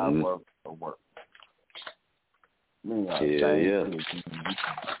 $5.35 worth of work. Yeah.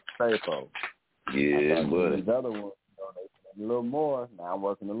 Pay for. Yeah, buddy. The other ones, you know, they pay a little more. Now I'm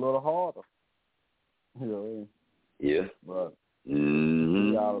working a little harder. You know what I mean? Yeah. But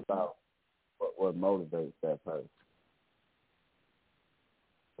it's all about what motivates that person.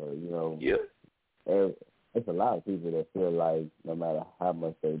 So, you know, it's a lot of people that feel like no matter how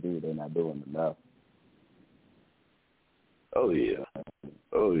much they do, they're not doing enough. Oh, yeah.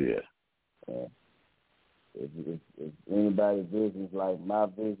 Yeah. If anybody's vision is like my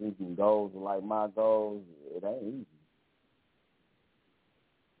visions and goals are like my goals, it ain't easy.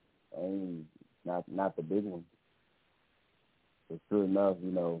 Not the big one. It's true enough,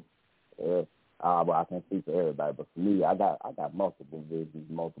 you know. Well, I can't speak for everybody, but for me, I got multiple visions,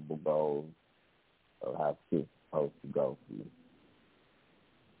 multiple goals of how shit's supposed to go for me.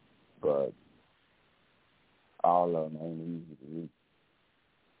 But all of them ain't easy to reach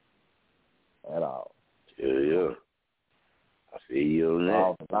at all. Yeah. I feel you on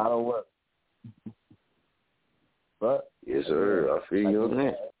that. A lot of work. But yes, sir. I feel you on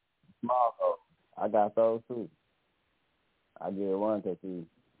that. Small goals. I got those too. I did one because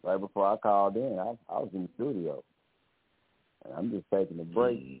right before I called in, I was in the studio. And I'm just taking a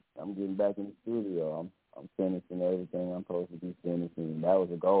break. I'm getting back in the studio. I'm finishing everything I'm supposed to be finishing. And that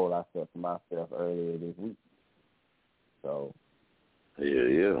was a goal I set for myself earlier this week. So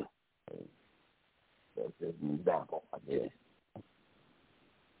yeah. That's just an example, I guess.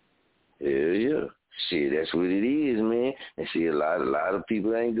 Yeah. Shit, that's what it is, man. And see, a lot of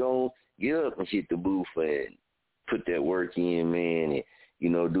people ain't gonna get up and hit the booth and put that work in, man, and, you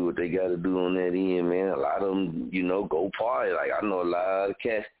know, do what they got to do on that end, man. A lot of them, you know, go party. Like, I know a lot of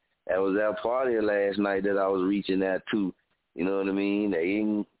cats that was out partying last night that I was reaching out to, you know what I mean? They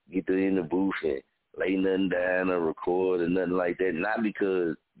didn't get in the booth and lay nothing down or record or nothing like that, not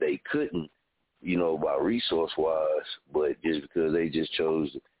because they couldn't, you know, by resource-wise, but just because they just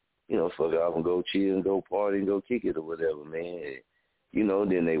chose to, you know, fuck off and go chill and go party and go kick it or whatever, man. And, you know,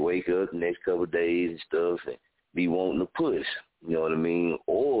 then they wake up the next couple of days and stuff and be wanting to push, you know what I mean?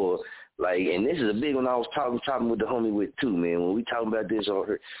 Or, like, and this is a big one I was talking with the homie with, too, man. When we talking about this on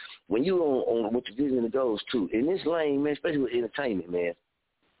her, when you on what your vision goes, too, in this lane, man, especially with entertainment, man,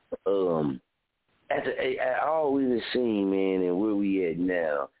 at all we done seen, man, and where we at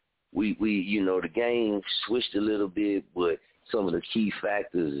now, we the game switched a little bit, but some of the key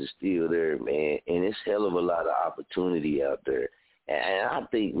factors is still there, man, and it's hell of a lot of opportunity out there. And I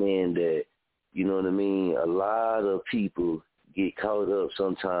think, man, that, you know what I mean, a lot of people get caught up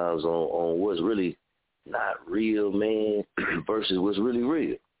sometimes on what's really not real, man, versus what's really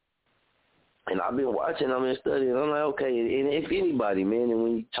real. And I've been watching, I've been studying, I'm like, okay, and if anybody, man, and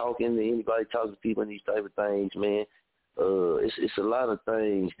when you talking to anybody, talking to people and these type of things, man, it's a lot of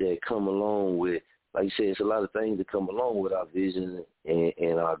things that come along with, like you said, it's a lot of things that come along with our vision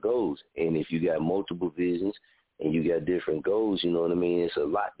and our goals. And if you got multiple visions and you got different goals, you know what I mean, it's a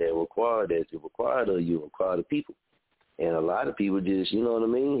lot that required of you, required of people. And a lot of people just, you know what I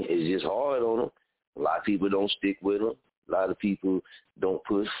mean, it's just hard on them. A lot of people don't stick with them. A lot of people don't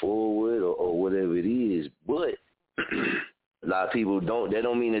push forward or whatever it is. But a lot of people don't. That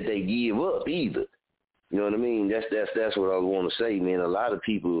don't mean that they give up either. You know what I mean? That's what I want to say, man. A lot of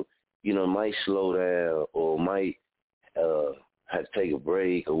people, you know, might slow down or might have to take a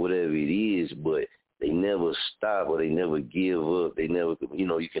break or whatever it is, but they never stop or they never give up. They never, you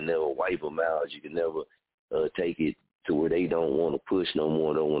know, you can never wipe them out. You can never take it to where they don't want to push no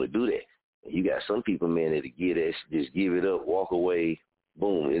more, don't want to do that. And you got some people, man, that get that, just give it up, walk away,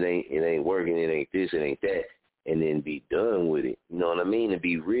 boom, it ain't working, it ain't this, it ain't that, and then be done with it. You know what I mean? And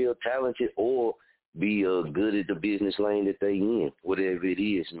be real talented or be good at the business lane that they in, whatever it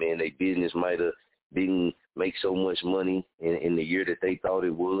is, man. Their business might have didn't make so much money in the year that they thought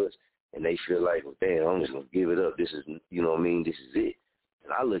it was, and they feel like, well, damn, I'm just going to give it up. This is, you know what I mean, this is it.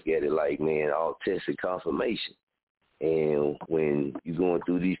 And I look at it like, man, all test and confirmation. And when you're going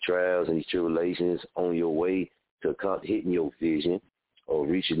through these trials and these tribulations on your way to hitting your vision or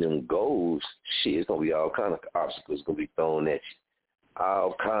reaching them goals, shit, it's going to be all kind of obstacles going to be thrown at you.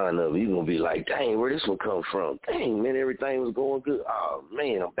 All kind of, you're going to be like, dang, where this one come from? Dang, man, everything was going good. Oh,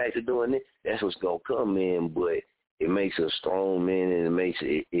 man, I'm back to doing it. That's what's going to come, man. But it makes us strong, man, and it makes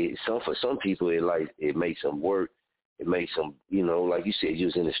it for some people, it makes them work. It makes them, you know, like you said, you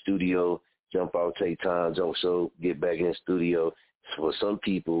was in the studio, jump out, take time, jump show, get back in the studio. For some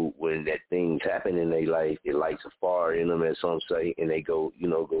people, when that thing's happen in their life, it lights a fire in them, as some say, and they go, you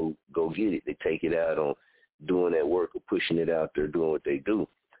know, go get it. They take it out on doing that work or pushing it out there, doing what they do.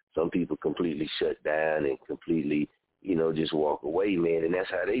 Some people completely shut down and completely, you know, just walk away, man, and that's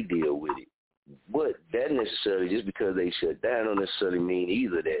how they deal with it. But that necessarily, just because they shut down, don't necessarily mean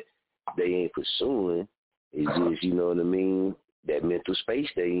either that they ain't pursuing. It's just, you know what I mean, that mental space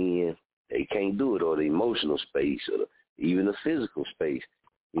they in, they can't do it, or the emotional space, or even the physical space.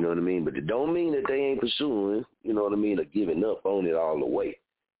 You know what I mean? But it don't mean that they ain't pursuing, you know what I mean, or giving up on it all the way.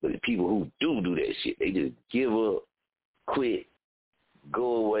 But the people who do that shit, they just give up, quit,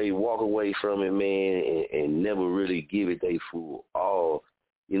 go away, walk away from it, man, and never really give it their full all.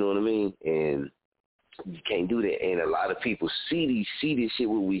 You know what I mean? And you can't do that. And a lot of people see this shit,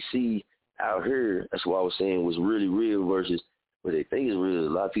 what we see out here. That's what I was saying was really real versus what they think is real. A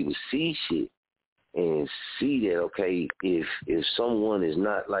lot of people see shit and see that, okay, if someone is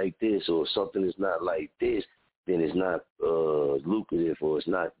not like this or something is not like this, then it's not lucrative or it's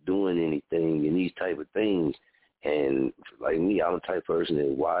not doing anything and these type of things. And like me, I'm the type of person that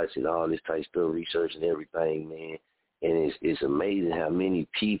watching all this type of stuff, researching everything, man. And it's amazing how many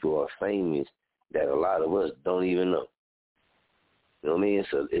people are famous that a lot of us don't even know. You know what I mean?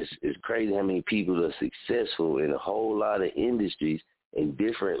 So it's crazy how many people are successful in a whole lot of industries in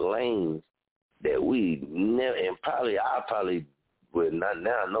different lanes that we never, and I probably would not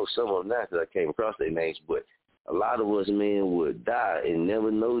now. I know some of them now because I came across their names, but a lot of us, man, would die and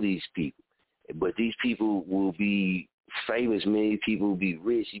never know these people. But these people will be famous, man. People will be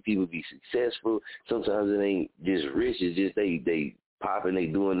rich. These people will be successful. Sometimes it ain't just rich. It's just they popping, they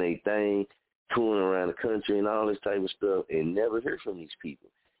doing their thing, touring around the country and all this type of stuff, and never hear from these people.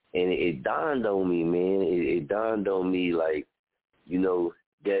 And it dawned on me, man. It dawned on me, like, you know,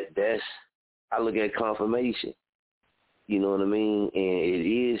 that's, I look at confirmation. You know what I mean? And it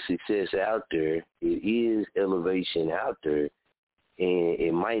is success out there. It is elevation out there. And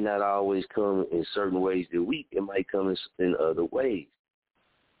it might not always come in certain ways that it might come in other ways.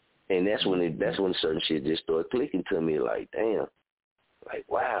 And that's when certain shit just started clicking to me, like, damn. Like,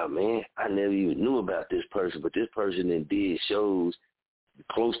 wow, man, I never even knew about this person, but this person that did shows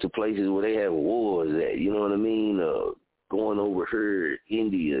close to places where they have wars at, you know what I mean? Going over here,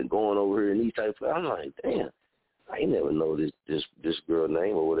 India, going over here, and these type of, I'm like, damn, I ain't never know this girl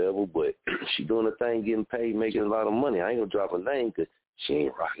name or whatever, but she doing a thing, getting paid, making a lot of money. I ain't gonna drop her name because she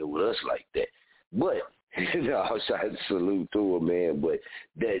ain't rocking with us like that. But No, I was trying to salute to him, man. But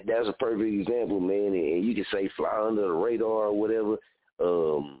that's a perfect example, man. And you can say fly under the radar or whatever.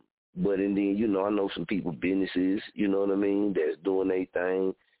 But and then, you know, I know some people, businesses, you know what I mean, that's doing their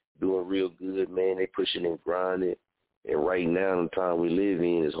thing, doing real good, man. They pushing and grinding. And right now, in the time we live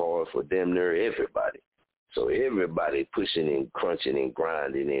in, it's hard for damn near everybody. So everybody pushing and crunching and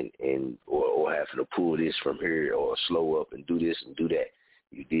grinding and or having to pull this from here or slow up and do this and do that.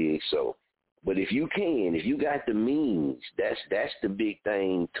 You dig? So, but if you got the means, that's the big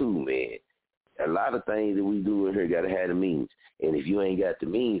thing too, man. A lot of things that we do in here got to have the means. And if you ain't got the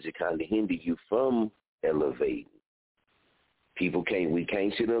means, it kind of hinder you from elevating. We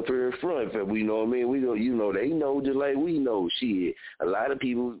can't sit up here in front. But we know what I mean? We go, you know, they know just like we know. Shit, a lot of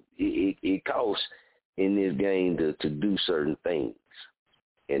people, it costs in this game to do certain things.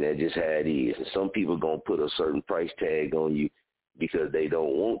 And that's just how it is. And some people going to put a certain price tag on you because they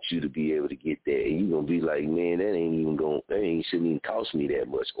don't want you to be able to get there. And you're going to be like, man, that shouldn't even cost me that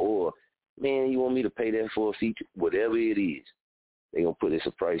much. Or, man, you want me to pay that for a feature? Whatever it is, they're going to put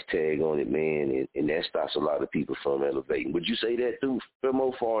a price tag on it, man, and that stops a lot of people from elevating. Would you say that, too, as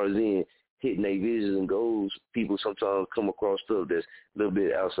far as in hitting their visions and goals? People sometimes come across stuff that's a little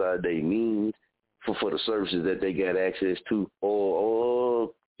bit outside their means for the services that they got access to.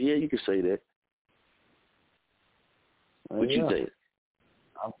 Or yeah, you can say that. What you think?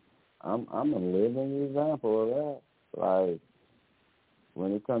 I'm a living example of that. Like,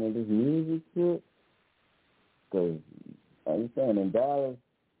 when it comes to this music shit, because I'm saying in Dallas,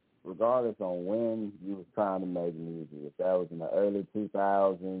 regardless on when you was trying to make music, if that was in the early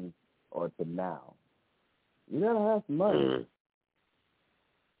 2000s or to now, you gotta have some money. Mm-hmm.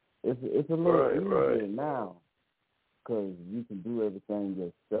 It's a little easier now because you can do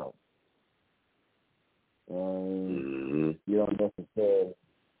everything yourself. And you don't necessarily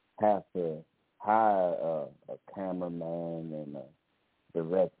have to hire a cameraman and a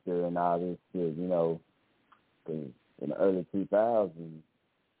director and all this shit, you know. Cause in the early 2000s,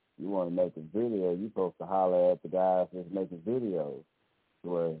 you want to make a video, you're supposed to holler at the guys that's making videos.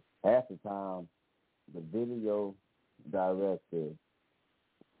 Where half the time, the video director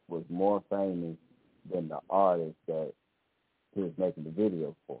was more famous than the artist that he was making the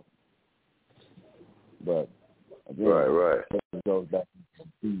video for. But again, right. It goes back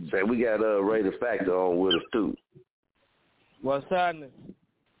to say we got Ray the Factor on with us too. What's happening?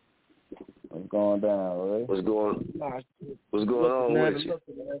 What's going down, Ray? What's going on with you?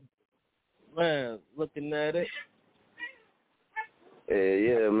 Man, looking at it.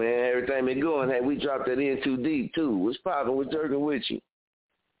 Yeah, man, everything been going. Hey, we dropped that in too deep too. What's poppin'? What's jerking with you?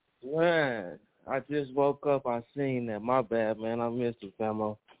 Man, I just woke up. I seen that. My bad, man. I missed it,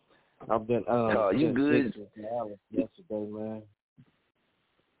 famo. I've been you good? Yesterday, man.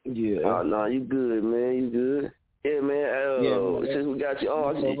 Yeah. Oh no, you good, man. You good? Yeah, man. Since we got you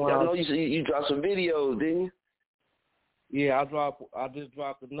on, I know you dropped some videos, didn't you? Yeah, I just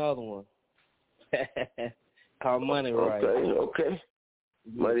dropped another one. Called Money Right. Okay.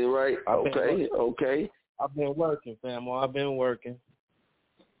 Money Right. Okay. I've been working, famo. I've been working.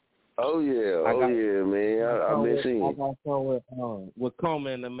 Oh yeah, man. I've been seeing. I got some with Coma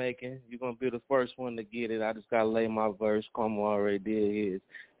in the making. You're gonna be the first one to get it. I just gotta lay my verse. Coma already did his.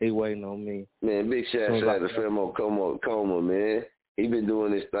 He waiting on me. Man, big shout out to Femo Coma, man. He been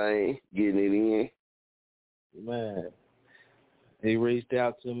doing this thing, getting it in. Man, he reached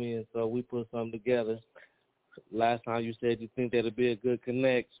out to me, and so we put something together. Last time you said you think that'd be a good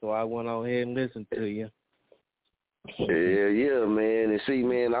connect, so I went on ahead and listened to you. Yeah, man. And see,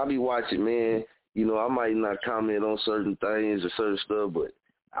 man, I'll be watching, man. You know, I might not comment on certain things or certain stuff, but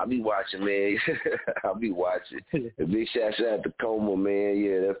I'll be watching, man. I'll be watching. A big shout out to Coma, man.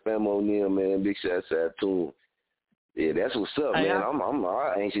 Yeah, that Femo O'Neal, man. Big shout out to him. Yeah, that's what's up, man. I'm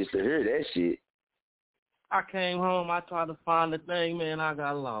anxious to hear that shit. I came home. I tried to find the thing, man. I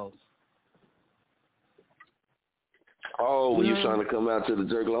got lost. Oh, were you trying to come out to the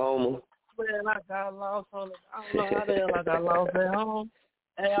Jerklahoma? Man, I got lost on it. I don't know how the hell I got lost at home.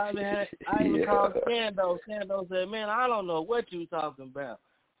 Hey, I even called Kando. Kando said, man, I don't know what you talking about.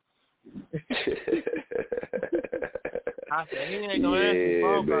 I said, he ain't going to answer the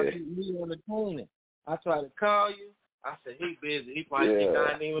phone because he on the tuning. I tried to call you. I said, he busy. He probably think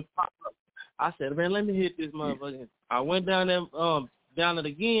I ain't even pop up. I said, man, let me hit this motherfucker. I went down there, down it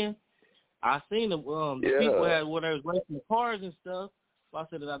again. I seen the people had where they was racing the cars and stuff. So I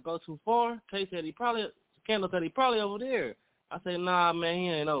said, did I go too far? Kay said Kendall said he probably over there. I said, nah, man, he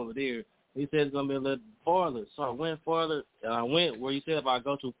ain't over there. He said it's going to be a little farther. So I went farther, and I went where he said if I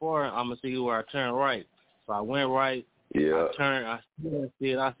go too far, I'm going to see where I turn right. So I went right, Yeah. I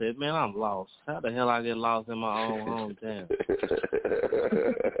see it. I said, man, I'm lost. How the hell I get lost in my own hometown?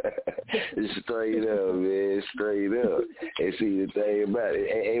 Straight up, man. Straight up. And see the thing about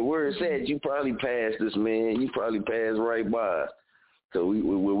it. And where it's at, you probably passed us, man. You probably passed right by. So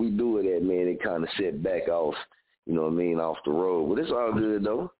where we do it at, man, it kind of set back off, you know what I mean, off the road. But it's all good,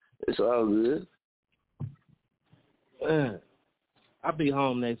 though. It's all good. I'll be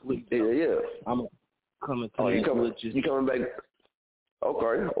home next week. Yeah. I'm coming to you coming back?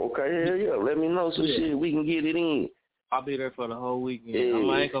 Okay, yeah. Let me know some shit. We can get it in. I'll be there for the whole weekend. Yeah.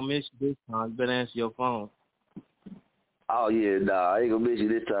 I ain't gonna miss you this time. You better answer your phone. Oh, yeah, nah, I ain't gonna miss you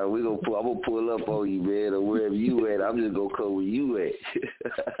this time. I'm gonna pull up on you, man, or wherever you at. I'm just gonna come where you at.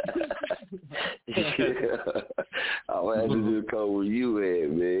 I'm gonna have to just come where you at,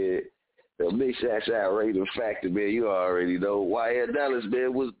 man. So big shout out Rating Factor, man. You already know. YL Dallas,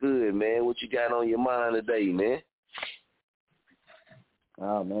 man, what's good, man? What you got on your mind today, man?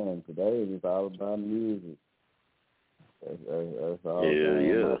 Oh, man, today is just all about music. That's all. Yeah.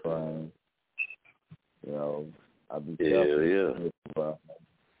 You know, I be careful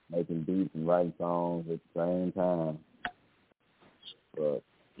making beats and writing songs at the same time. But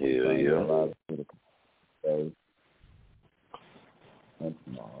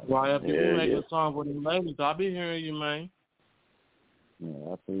Why if you make a song for the ladies, I'll be hearing you, man. Yeah,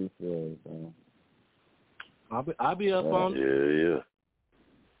 I appreciate it, man. I'll be up on it. Yeah.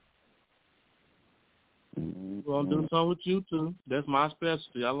 Gonna do something with you too. That's my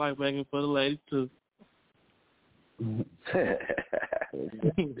specialty. I like making for the ladies too.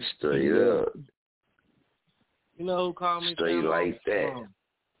 Straight up. You know who called me? Straight like that.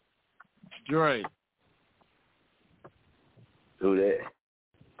 Dre. Who that?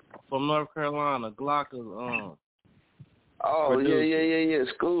 From North Carolina, Glocker's Oh, producer. Yeah.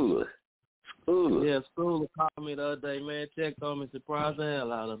 Schooler. Yeah, Schooler called me the other day, man. Checked on me, surprised the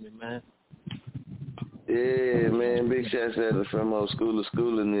hell out of me, man. Yeah, man. Big shout out to from old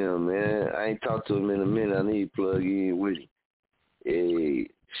Schooler and them, man. I ain't talked to him in a minute. I need to plug in with him. Hey,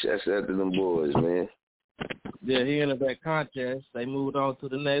 shouts out to them boys, man. Yeah, he entered that contest. They moved on to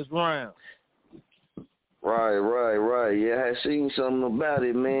the next round. Right. Yeah, I had seen something about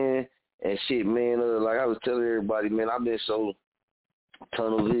it, man. And shit, man, like I was telling everybody, man, I've been so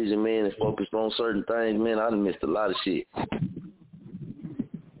tunnel vision, man, and focused on certain things, man. I done missed a lot of shit.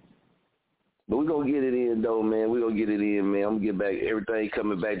 But we're going to get it in, though, man. We're going to get it in, man. I'm going to get back, everything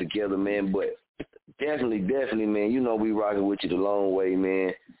coming back together, man. But definitely, man, you know we rocking with you the long way,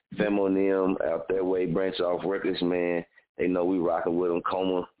 man. Femo and them out that way, Branch Off Records, man. They know we rocking with them.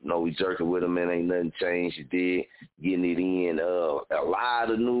 Coma, know we jerking with them, man. Ain't nothing changed. You did. Getting it in. A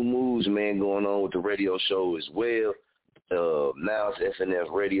lot of new moves, man, going on with the radio show as well. Now it's FNF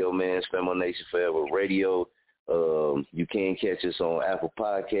Radio, man. It's Femo Nation Forever Radio. You can catch us on Apple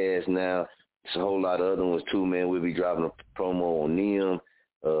Podcasts now. There's a whole lot of other ones, too, man. We'll be dropping a promo on them.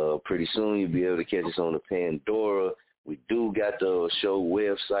 Pretty soon you'll be able to catch us on the Pandora. We do got the show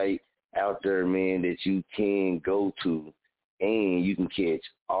website out there, man, that you can go to, and you can catch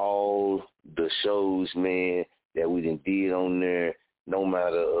all the shows, man, that we done did on there, no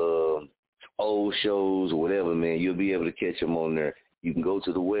matter old shows or whatever, man. You'll be able to catch them on there. You can go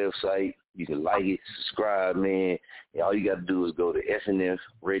to the website. You can like it, subscribe, man. And all you got to do is go to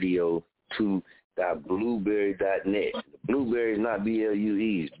FNF-Radio2.blueberry.net. Blueberry is not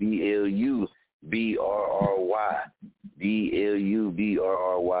B-L-U-E. It's B-L-U-B-R-R-Y.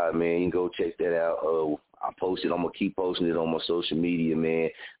 B-L-U-B-R-R-Y, man. You can go check that out. I posted. I'm going to keep posting it on my social media, man.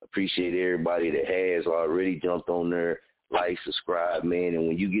 Appreciate everybody that has already jumped on there. Like, subscribe, man. And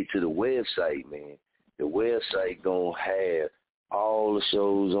when you get to the website, man, the website going to have all the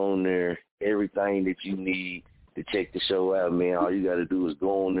shows on there, everything that you need to check the show out, man. All you got to do is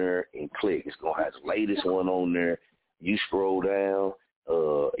go on there and click. It's going to have the latest one on there. You scroll down,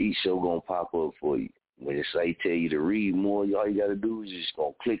 each show going to pop up for you. When it say tell you to read more, all you got to do is just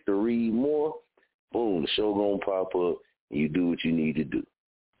going to click the read more. Boom, the show going to pop up, and you do what you need to do.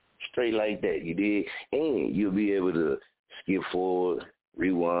 Straight like that, you did. And you'll be able to skip forward,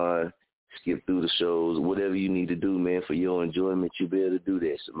 rewind, skip through the shows, whatever you need to do, man, for your enjoyment, you'll be able to do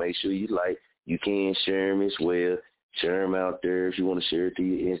that. So make sure you like. You can share them as well. Share them out there. If you want to share it to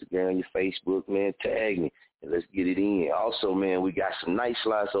your Instagram, your Facebook, man, tag me, and let's get it in. Also, man, we got some night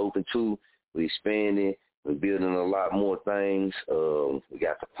slots open, too. We're expanding. We're building a lot more things. We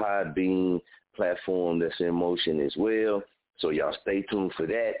got the Podbean platform that's in motion as well. So y'all stay tuned for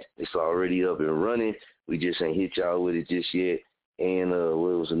that. It's already up and running. We just ain't hit y'all with it just yet. And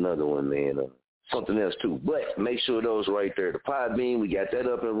what was another one, man? something else too. But make sure those right there. The Podbean, we got that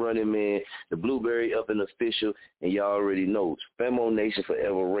up and running, man. The Blueberry up and official, and y'all already know. Famo Nation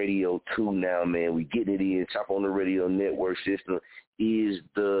Forever Radio 2 now, man. We getting it in. Chop on the Radio Network system is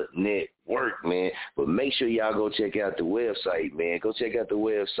the network, man. But make sure y'all go check out the website, man. Go check out the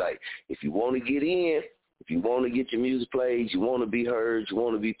website. If you want to get in, if you want to get your music played, you want to be heard, you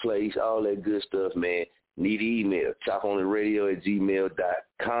want to be placed, all that good stuff, man, need an email,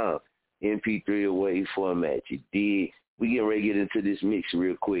 chopontheradio@gmail.com. MP3 or wave format. You dig? We getting ready to get into this mix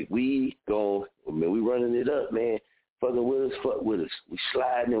real quick. We running it up, man. Fucking with us, fuck with us. We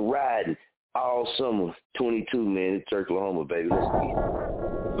sliding and riding all summer 22, man. It's Oklahoma, baby. Let's get it.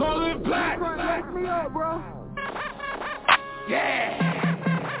 Roll it back. Wake me up, bro. Yeah.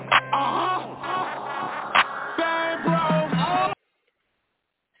 Bang, bro.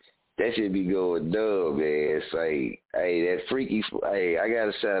 That should be going dumb, man. It's like, hey, that Freaky, hey, I got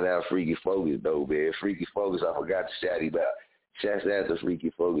to shout out Freaky Focus, though, man. Freaky Focus, I forgot to shout him out. Shouts out to Freaky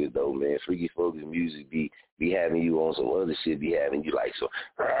Focus, though, man. Freaky Focus music be having you on some other shit, be having you like, so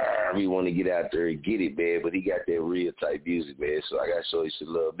we want to get out there and get it, man. But he got that real type music, man. So I got to show you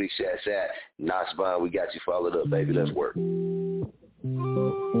some love. Big shouts out. Knox Bond, we got you followed up, baby. Let's work.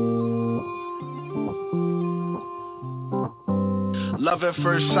 Love at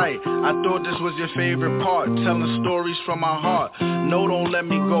first sight, I thought this was your favorite part. Telling stories from my heart. No, don't let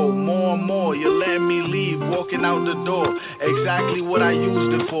me go. More and more, you're letting me leave. Walking out the door. Exactly what I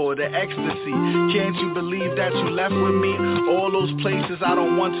used it for. The ecstasy. Can't you believe that you left with me? All those places I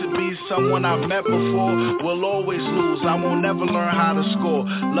don't want to be. Someone I've met before. Will always lose. I won't never learn how to score.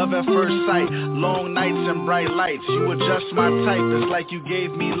 Love at first sight. Long nights and bright lights. You were just my type. It's like you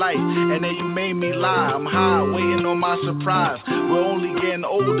gave me life. And then you made me lie. I'm high, waiting on my surprise. We're only getting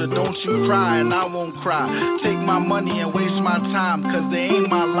older, don't you cry, and I won't cry. Take my money and waste my time, cause they ain't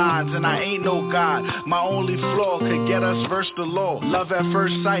my lines, and I ain't no God. My only flaw could get us verse the law. Love at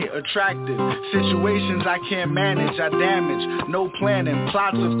first sight, attractive. Situations I can't manage, I damage. No planning,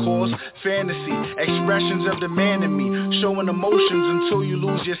 plots of course, fantasy. Expressions of the man in me, showing emotions until you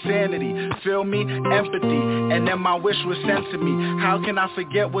lose your sanity. Feel me? Empathy, and then my wish was sent to me. How can I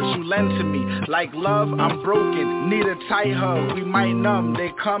forget what you lent to me? Like love, I'm broken, need a tight hug. We might numb,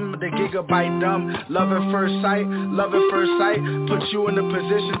 they come, the gigabyte dumb. Love at first sight, put you in a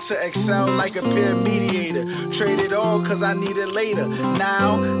position to excel like a peer mediator. Trade it all cause I need it later.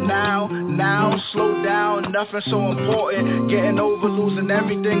 Now, slow down, nothing so important. Getting over, losing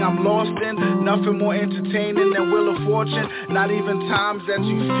everything I'm lost in. Nothing more entertaining than Wheel of Fortune. Not even times that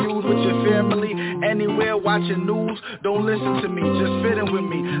you feud with your family. Anywhere watching news, don't listen to me, just fit in with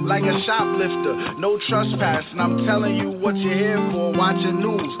me like a shoplifter. No trespassing, I'm telling you what you're here for, watching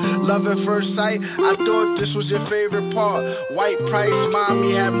news. Love at first sight, I thought this was your favorite part. White price,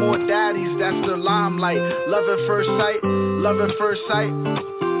 mommy had more daddies, that's the limelight. Love at first sight, love at first sight.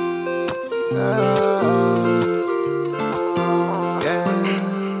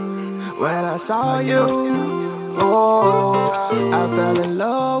 Yeah. When I saw you, I fell in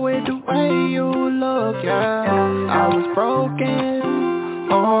love with the way you look, yeah. I was broken,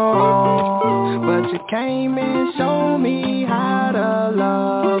 but you came and showed me how to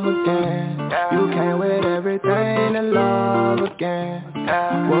love again. You came with everything to love again.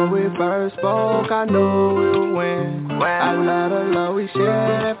 When we first spoke, I knew we would win. I love the love we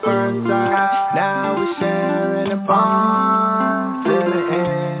shared at first sight. Now we're sharing the bond to the end.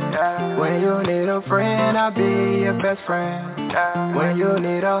 When you need a friend, I'll be your best friend. When you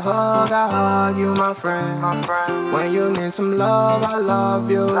need a hug, I'll hug you, my friend. When you need some love, I love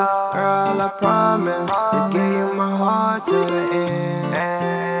you. Girl, I promise to give you my heart to the end.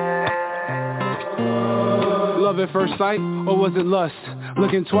 Love at first sight, or was it lust?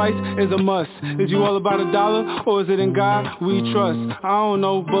 Looking twice is a must. Is you all about a dollar, or is it in God we trust? I don't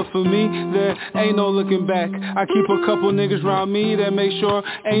know, but for me, there ain't no looking back. I keep a couple niggas around me that make sure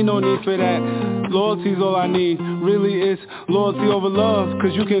ain't no need for that. Loyalty's all I need, really is loyalty over love.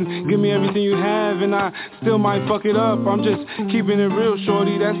 Cause you can give me everything you have and I still might fuck it up. I'm just keeping it real,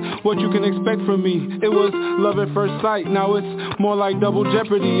 shorty, that's what you can expect from me. It was love at first sight, now it's more like double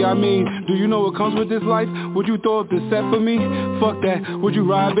jeopardy. I mean, do you know what comes with this life? Would you throw up the set for me? Fuck that. Would you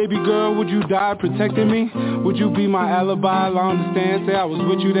ride, baby girl? Would you die protecting me? Would you be my alibi? I understand, say I was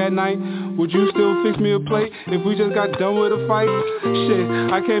with you that night. Would you still fix me a plate if we just got done with a fight? Shit,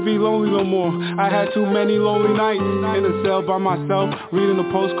 I can't be lonely no more. I had too many lonely nights in a cell by myself, reading the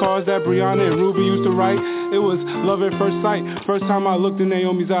postcards that Brianna and Ruby used to write. It was love at first sight, first time I looked in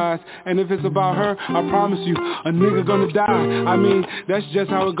Naomi's eyes. And if it's about her, I promise you, a nigga gonna die. I mean, that's just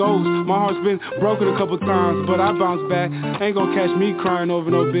how it goes. My heart's been broken a couple times, but I bounce back. Ain't gonna catch me crying over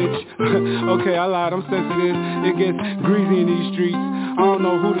no bitch. Okay, I lied, I'm sensitive. It gets greasy in these streets. I don't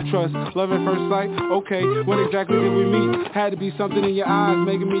know who to trust. Love at first sight? Okay, when exactly did we meet? Had to be something in your eyes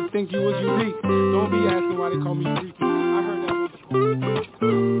making me think you was unique. Don't be asking why they call me freaky. I heard that one.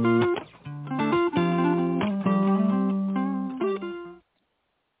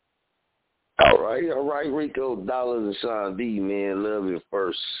 All right, Rico Dollars and Sean D, man, love at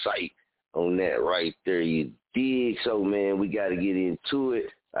first sight on that right there, you dig? So, man, we got to get into it.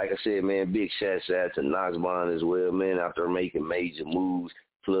 Like I said, man, big shout out to Knoxbond as well, man, after making major moves,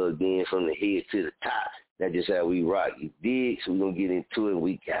 plugged in from the head to the top. That's just how we rock, you dig? So we're going to get into it.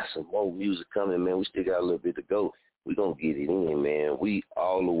 We got some more music coming, man. We still got a little bit to go. We're going to get it in, man. We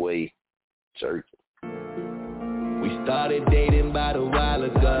all the way searching. We started dating about a while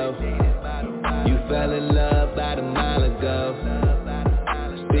ago. You fell in love about a mile ago.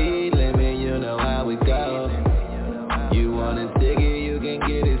 Speed limit, you know how we go. You want a ticket, you can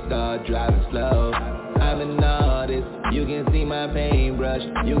get it, start driving slow. I'm an artist, you can see my paintbrush.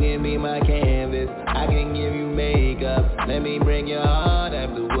 You can be my canvas, I can give you makeup. Let me bring your heart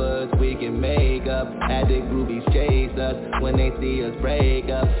afterwards, we can make up. Had the groupies chase us when they see us break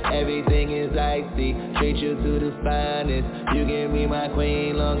up. Everything is icy, treat you to the finest. You can be my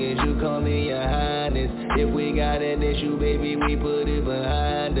queen long as you call me your highness. If we got an issue, baby, we put it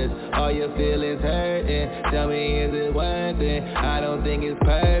behind us. All your feelings hurting, tell me is it worth it? I don't think it's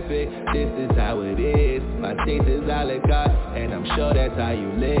perfect, this is how it is. My taste is a la carte, and I'm sure that's how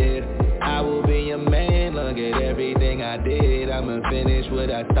you live. I will be your man, look at everything I did. I'ma finish what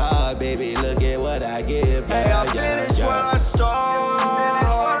I start, baby, look at what I give. Hey, I'll finish what I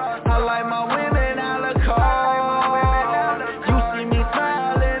start. I like my women a la carte. You see me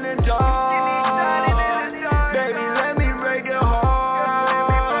smile in the dark. Baby, let me break your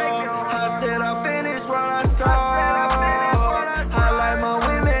heart. I said I'll finish what I start. I like my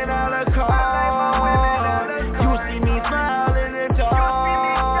women a la carte. You see me smile in the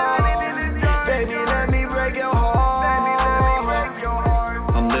dark. Baby, let me break your heart.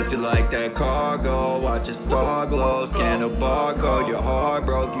 I'm lifted like that cargo, watch it star glow. Scan a barcode, your heart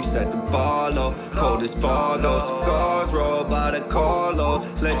broke, you set the bar low. Cold as Fargo, scars roll by the carload.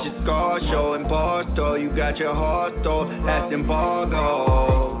 Let your scars show in Barstow, you got your heart stole, that's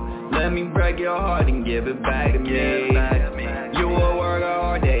embargo. Let me break your heart and give it back to me. You will work a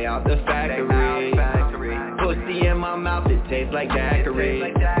hard day out the factory. Pussy in my mouth, it tastes like daiquiri.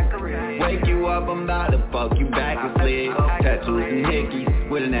 Wake you up, I'm about to fuck you back to sleep. Tattoos and hickeys,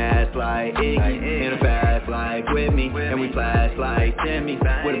 with an ass like Iggy. In a fast life with me, and we flash like Timmy.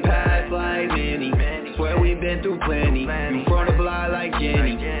 With a past like Minnie, swear we been through plenty. You front of lie like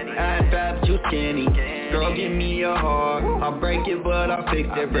Jenny, ass fat but you skinny. Girl, give me your heart, I'll break it but I'll fix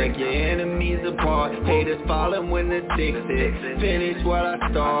it. Break your enemies apart, haters falling when the sticks hit. Finish what I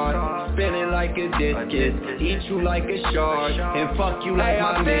start, spin it like a discus. Eat you like a shark, and fuck you like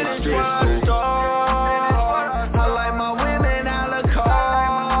my mistress. I like my women a la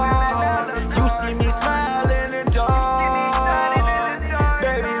carte. You see me smile in the dark.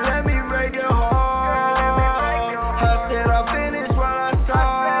 Baby, let me break your heart. I said I'll finish what I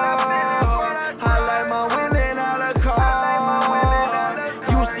start. I like my women a la carte.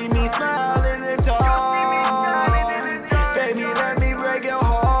 You see me smile in the dark. Baby, let me break your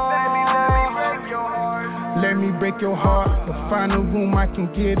heart. Let me break your heart, to find a room I can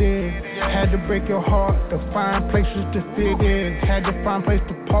get in. Had to break your heart, to find places to fit in. Had to find place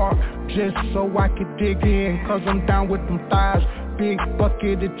to park, just so I could dig in. Cause I'm down with them thighs, big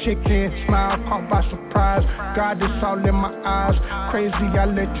bucket of chicken. Smile caught by surprise, God it's all in my eyes. Crazy I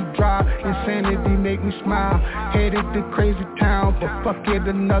let you drive, insanity make me smile. Headed to crazy town, but fuck it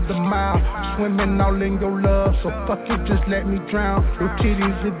another mile. Swimming all in your love, so fuck it just let me drown. Your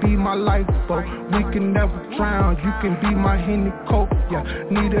titties it be my lifeboat, we can never drown. You can be my Henny Coke, yeah,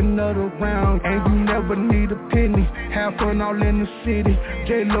 need another round. And you never need a penny, have fun all in the city.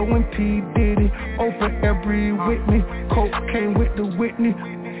 J-Lo and P. Diddy, open every Whitney. Coke came with the Whitney.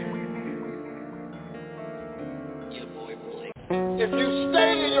 If you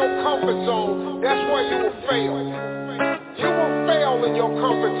stay in your comfort zone, that's where you will fail. You will fail in your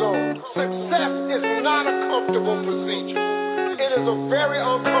comfort zone. Success is not a comfortable procedure. It is a very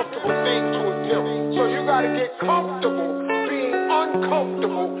uncomfortable thing to attempt. So you got to get comfortable being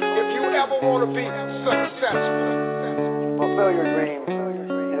uncomfortable if you ever want to be successful. Fulfill your dreams,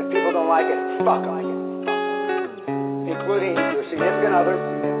 and if people don't like it, fuck them. Including your significant other,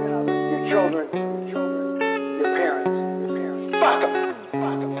 your children, your parents. Fuck them.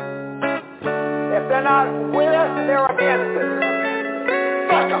 If they're not with us, they're against us.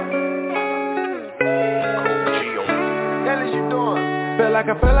 Fuck them. What is you doing? Felt like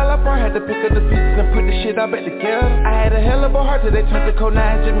I fell out of part, had to pick up the pieces and put the shit all back together. I had a hell of a heart till they turned to cold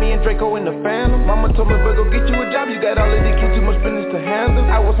nines, just me and Draco in the Phantom. Mama told me, bro, go get you a job, you got all of these kids, too much business to handle.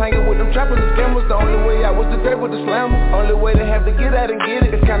 I was hanging with them trappers and scammers, the only way I was the great with the slammer. Only way to have to get out and get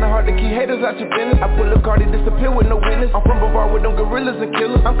it, it's kinda hard to keep haters out your business. I pull a card, they disappear with no witness. I'm from Bavar with them gorillas and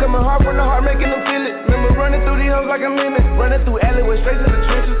killers. I'm coming hard from the heart, making them feel it. Remember running through these hoes like I'm in it, running through alleyways, straight to the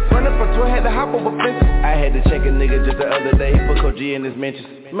trenches. Running from 12, had to hop over fences. I had to check a nigga just the other day, he put Coach G in his mentions.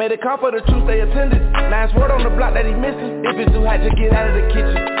 Made a call for the truth, they attended. Last word on the block that he missing. If it's too hot, just get out of the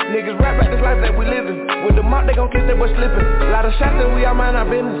kitchen. Niggas rap about this life that we living. With the mop, they gon' kiss their boy slipping. Lot of shots that we all mind our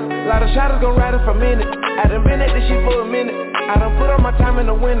business. Lot of shotters gon' ride it for a minute. I done been at this shit for a minute. I done put all my time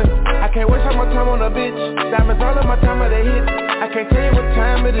in the winter. I can't waste all my time on a bitch. Diamonds all of my time are they hit. I can't tell you what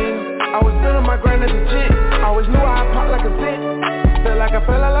time it is. Always been on my grind as a chick. Always knew I'd pop like a tick. Felt like I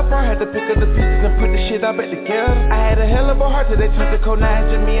fell out of part, had to pick up the pieces and put the shit all back together. I had a hell of a heart till they turned to cold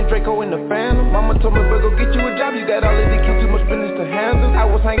nines, just me and Draco in the Phantom. Mama told me, bro, go get you a job, you got all of these kids, too much business to handle. I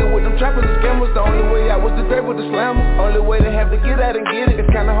was hanging with them trappers and scammers, the only way I was the great with the slammer. Only way to have to get out and get it,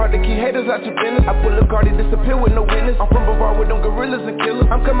 it's kinda hard to keep haters out your business. I pull a card, they disappear with no witness. I'm from Bavar with them gorillas and killers.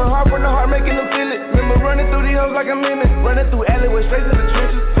 I'm coming hard from the heart, making them feel it. Remember running through these hoes like I'm in it. Running through alleyways, straight to the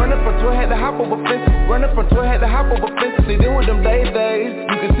trenches. Running from 12, had to hop over fences. Running from 12, had to hop over fences. See, then with them days,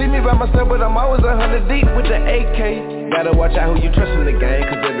 you can see me by myself, but I'm always 100 deep with the AK. Gotta watch out who you trust in the game,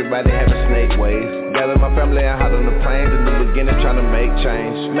 cause everybody having snake ways. Gather my family and hot on the plains, in the beginning trying to make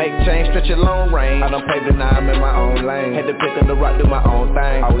change. Make change, stretch it long range. I done paved it, now I'm in my own lane. Had to pick up the rock, do my own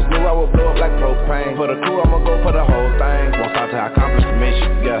thing. Always knew I would blow up like propane. For the crew, I'ma go for the whole thing. Won't stop till I accomplish the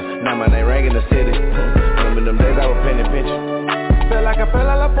mission. Yeah, now my name rang in the city. Remember them days I was penny pinching. Felt like I fell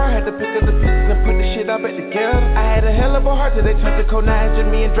out of part, had to pick up the pieces and put the shit all back together. I had a hell of a heart till they turned to cold nines,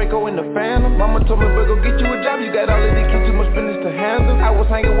 just me and Draco in the Phantom. Mama told me, bro, go get you a job, you got all of these kids, too much business to handle. I was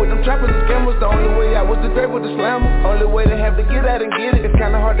hanging with them trappers and scammers, the only way I was the great with the slammer. Only way to have to get out and get it, it's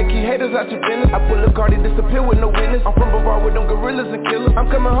kinda hard to keep haters out your business. I pull a card, they disappear with no witness. I'm from Bavar with them gorillas and killers. I'm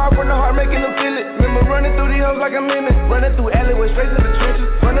coming hard from the heart, making them feel it. Remember running through these hoes like I'm in it. Running through alleyways, straight to the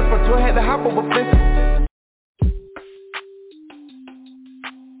trenches. Running from 12, had to hop over fences.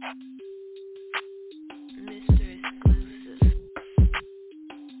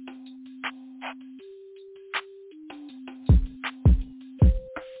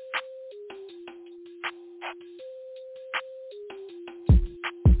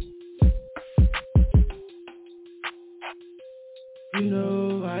 You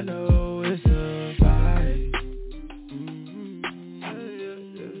know, I know it's a vibe.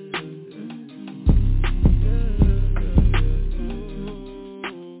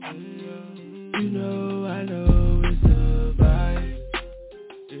 You know, I know it's a vibe.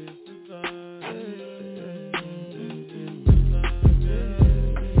 It's a vibe.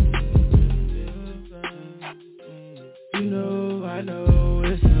 You know, I know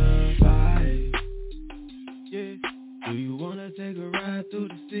it's a vibe. Yeah. Do you wanna take a ride through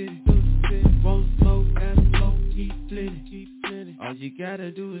the city? Won't smoke, got smoke, keep plenty. All you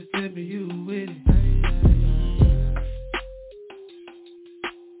gotta do is tell me you with it.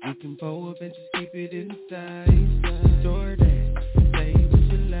 You can pull up and just keep it inside. Jordan, say what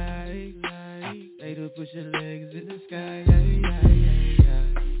you like. Later push your legs in the sky.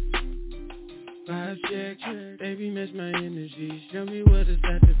 Vibe check, baby match my energy. Show me what it's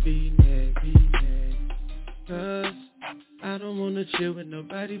got to be next. Cause I don't wanna chill with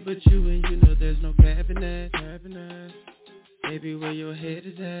nobody but you, and you know there's no capping that. Baby, where your head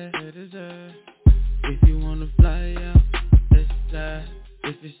is at. If you wanna fly out, let's fly.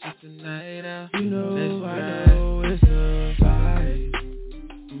 If it's just a night out, you know, let's I know it's a vibe.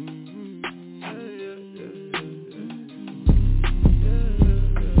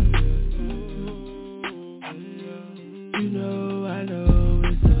 You know, I know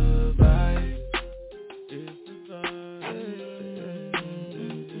it's a vibe. It's a vibe.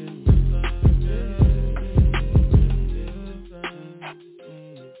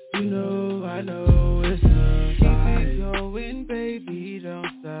 You know, I know it's a vibe. Keep it going, baby, don't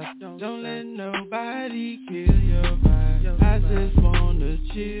stop. Don't let nobody kill your vibe. I just want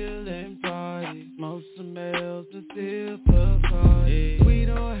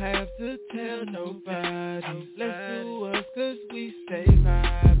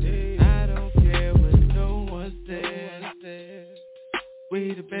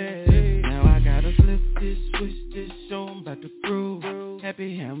Now I gotta flip this, switch this, show 'em about to prove.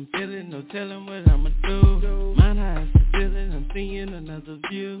 Happy how I'm feeling, no telling what I'ma do. Mine eyes the feeling, I'm seeing another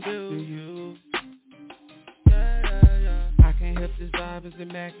view. To you. I can't help this vibe, it's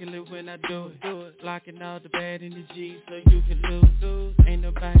immaculate when I do it. Blocking all the bad energy so you can lose. Ain't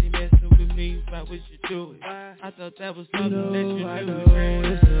nobody messing with me, why would you do it? I thought that was something that you do. I know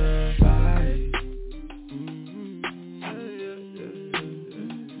it's a vibe.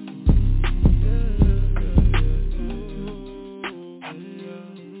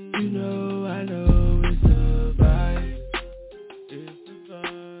 You know, I know it's a vibe. It's a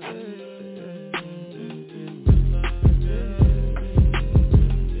vibe.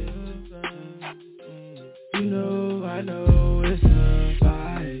 You know, I know it's a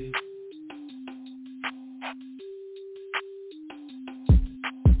vibe.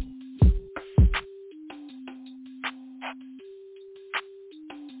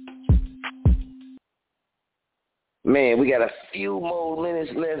 Man, we got a few more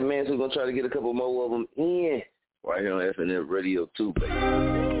minutes left, man, so we're going to try to get a couple more of them in right here on FNF-Radio2, baby.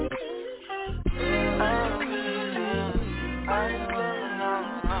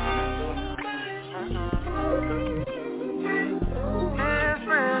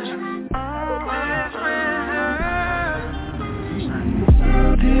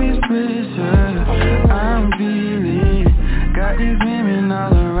 This pressure I'm feeling, got these women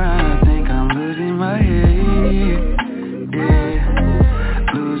all around, I think I'm losing my head.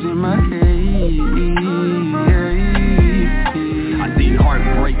 Yeah, losing my head. I seen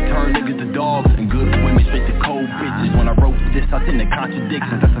heartbreak turn niggas to dogs and good women straight to cold bitches. When I wrote this, I seen the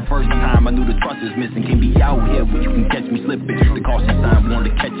contradictions. That's the first time I knew the trust is missing. Can't be out here when you can catch me slipping. The caution sign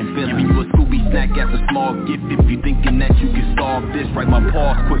wanted to catch and feeling. Giving you a Scooby snack as a small gift. If you thinking that you can solve this, write my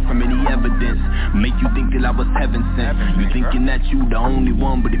pause quick from any evidence. Make you think that I was heaven sent. You thinking that you the only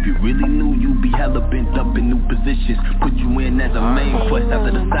one, but if you really knew, you'd be hella bent up in new positions. Put you in as a main quest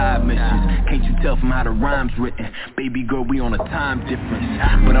after the side missions. Can't you tell from how the rhyme's written? Baby girl, we on a time difference.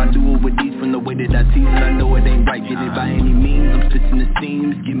 But I do it with these from the way that I tease, and I know it ain't right. Get it by any means, I'm stitching the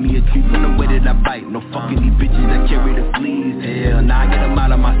seams. Give me a treat from the way that I bite. No fucking these bitches that carry the fleas. Hell, now I get them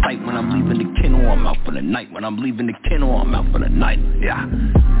out of my sight. When I'm leaving the kennel, I'm out for the night. When I'm leaving the kennel, I'm out for the night. Yeah.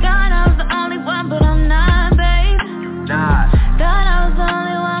 God, I was the only one, but I'm not, babe. Nah. God, I was the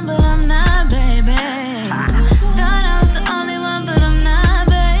only one, but I'm not, baby. God, I was the only one, but I'm not,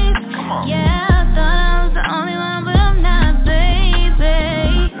 babe. Yeah, I thought I was the only one, but I'm not,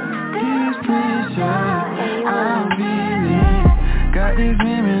 baby. This pressure I'm feeling, got these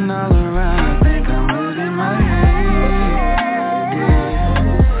women all around, I think I'm losing my head.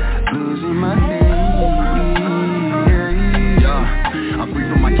 Yeah, losing my head. Yeah, I'm free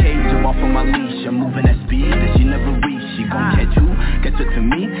from my cage, I'm off on my leash. I'm moving at speed that she never reach. She gon' catch you, catch up to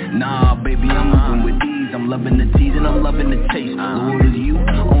me? Nah, baby, I'm moving with ease. I'm loving the tease and I'm loving the taste. Lord is you,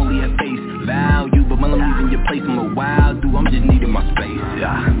 only at face value. But when I'm leaving your place, I'm a wild dude. I'm just needing my space,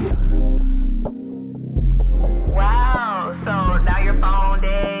 yeah. Wow, so now your phone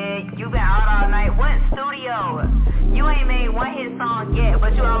dead. You been out all night. What studio? You ain't made one hit song yet,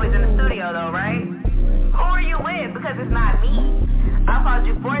 but you always in the studio though, right? Who are you with? Because it's not me. I called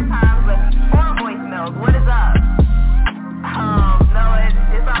you 4 times, but 4 voicemails. What is up? No,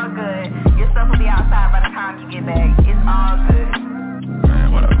 it's all good. Your stuff will be outside by the time you get back. It's all good.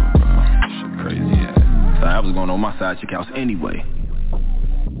 Man, whatever, bro. Shit crazy, yeah. So I was going on my side chick house anyway.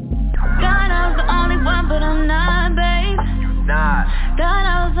 God, I was the only one, but I'm not, babe. Nah. God,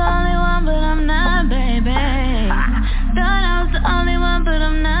 I was the only one, but I'm not, baby. God, I was the only one, but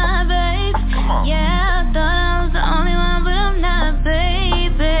I'm not, babe. Yeah, I thought I was the only one, but I'm not,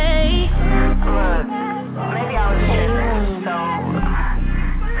 baby. Look, maybe I was tripping, so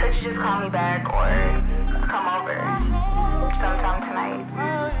could you just call me back or come over sometime tonight?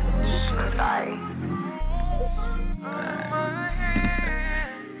 I'm sorry.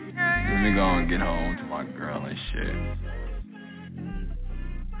 Let me go and get home to my girl and shit.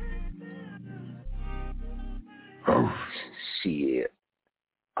 Oh, shit.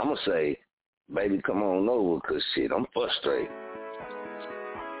 I'ma say, baby, come on over, cause shit, I'm frustrated.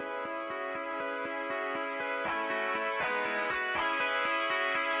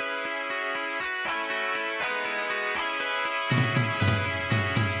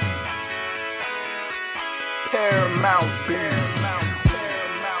 Paramount Beat.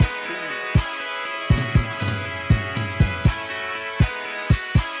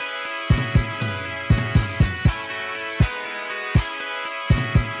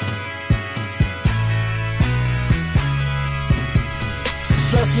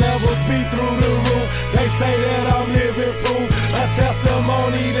 Stress levels be through the roof. They say that I'm living proof. A testimony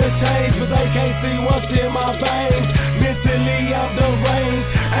testimony to change, but they can't see what's in my veins. Mentally I'm deranged,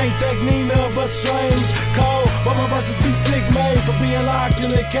 ain't Technina but strange. Cold, but my verses be sick made for being locked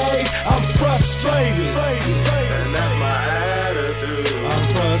in a cage. I'm frustrated, and that's my attitude.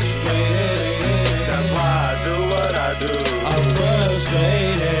 I'm frustrated, that's why I do what I do. I'm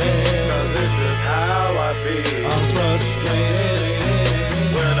frustrated, cause it's just how I feel. I'm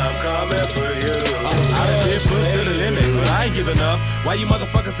frustrated, when I'm coming for you. I done been pushed to the limit, but I ain't giving up. Why you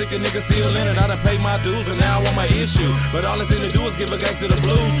motherfuckers sick of niggas still in it? I done paid my dues and now I want my issue. But all I seem to do is give a gang to the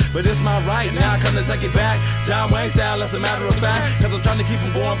blues. But it's my right, now I come to take it back. John Wayne style, that's a matter of fact. Cause I'm trying to keep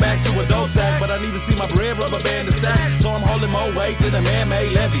from going back to a dope sack. But I need to see my bread rubber band to stack. So I'm holding more weight than a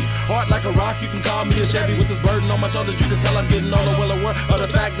man-made levy. Heart like a rock, you can call me a Chevy. With this burden on my shoulders, you can tell I'm getting older. Well aware of the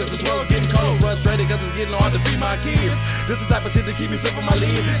fact that this world's getting cold. Frustrated cause it's getting hard to feed my kids. This is the type of shit to keep me sick on my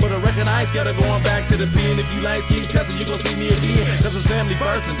lid. But I reckon I ain't scared of going back to the pen. If you lanes keep testing, you gon' see me again. Cause it's family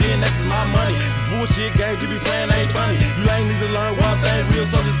first and then next is my money. These bullshit games you be playing ain't funny. You ain't need to learn one thing, real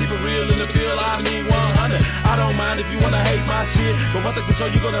soldiers keep it real in the field. I mean 100. I don't mind if you wanna hate my shit, but one thing for sure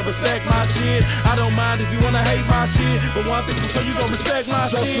you gonna respect my shit. I don't mind if you wanna hate my shit, but one thing for sure you gonna respect my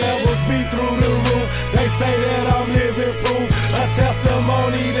shit. The levels be through the roof. They say that I'm living proof. A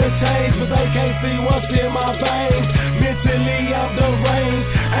testimony to change, but they can't see what's in my veins. Mentally I'm deranged,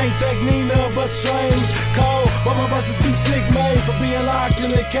 ain't Technina but strange. Cold, but my verses be sick made for being locked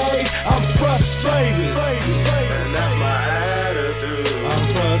in a cage. I'm frustrated, and that's my attitude.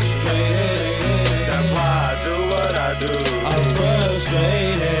 I'm frustrated, that's why I do what I do. I'm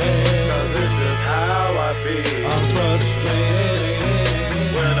frustrated, cause it's just how I feel. I'm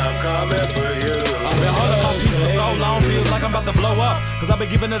frustrated, when I'm coming for you. I've been holding my peace for so long, feels like I'm about to blow up. Cause I've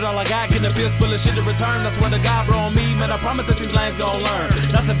been giving it all I got, getting a fist full of shit to return. That's where the God brought me, man, I promise that these lanes gon' learn.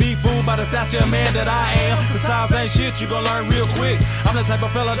 Not to be fooled by the stature of man that I am. Besides ain't shit, you gon' learn real quick. I'm the type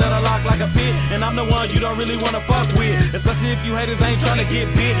of fella that I lock like a pit, and I'm the one you don't really wanna fuck with. Especially if you haters ain't tryna get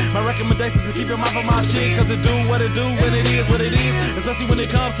bit. My recommendation is to keep your mouth on my shit, cause it do what it do when it is what it is. Especially when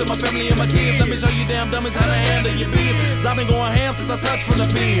it comes to my family and my kids. Let me show you damn dummies how to handle your business. I've been going ham since I touched from the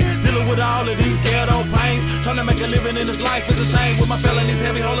pen. Dealing with all of these ghetto pains, trying to make a living in this life is a shame. With my felonies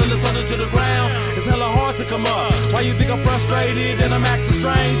heavy, holding us under to the ground. It's hella hard to come up. Why you think I'm frustrated and I'm acting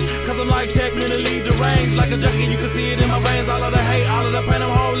strange? Cause I'm like technically deranged. Like a junkie, you can see it in my veins. All of the hate, all of the pain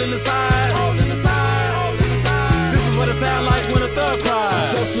I'm holding inside. This is what it sound like when a thug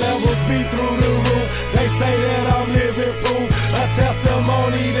cries. Such levels be through the roof. They say that I'm living proof. A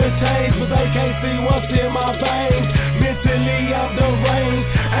testimony to change, but they can't see what's in my veins. Mentally I'm deranged,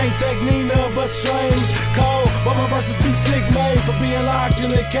 ain't Technina but strange. Cold, but my verses be sick made for being locked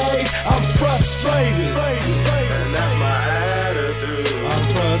in a cage. I'm frustrated, and that's my attitude.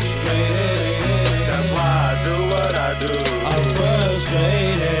 I'm frustrated, that's why I do what I do. I'm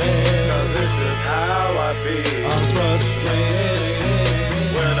frustrated, cause it's just how I feel. I'm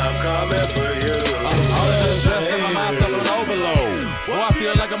frustrated, when I'm coming for you. I'm frustrated. Boy, I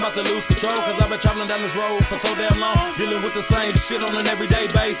feel like I'm about to lose control, cause I've been traveling down this road for so damn long, dealing with the same shit on an everyday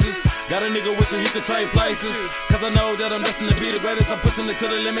basis. Got a nigga wishing he could trade places, cause I know that I'm destined to be the greatest. I'm pushing it to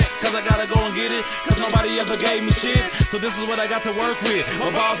the limit, cause I gotta go and get it, cause nobody ever gave me shit. So this is what I got to work with,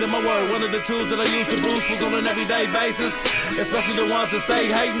 my balls and my word. One of the tools that I use to boost was on an everyday basis, especially the ones that stay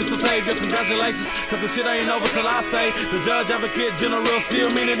hating. So say just congratulations, cause the shit ain't over till I say the judge, advocate, general,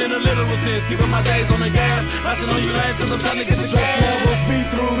 still mean it in a literal sense. Keeping my days on the gas, latching on you lanes cause I'm trying to get the cash. Levels be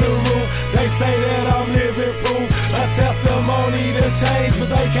through the roof. They say that I'm living proof. A testimony to change,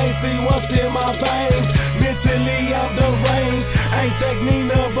 but they can't see what's in my veins. Mentally I'm deranged, ain't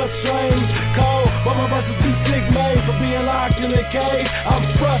Technina but strange. Cold, but my verses be sick made for being locked in a cage. I'm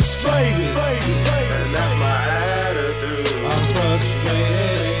frustrated, and that's my attitude. I'm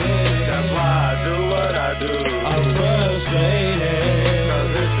frustrated, that's why I do what I do. I'm frustrated,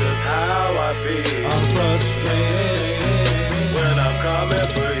 cause it's just how I feel. I'm frustrated, when I'm coming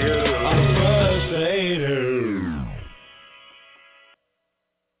for you. I'm frustrated.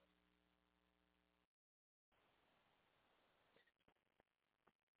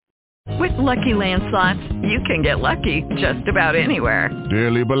 With Lucky Land Slots, you can get lucky just about anywhere.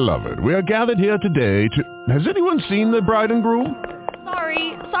 Dearly beloved, we are gathered here today to... Has anyone seen the bride and groom?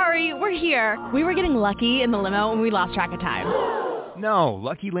 Sorry, we're here. We were getting lucky in the limo and we lost track of time. No,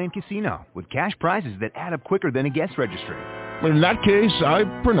 Lucky Land Casino, with cash prizes that add up quicker than a guest registry. In that case, I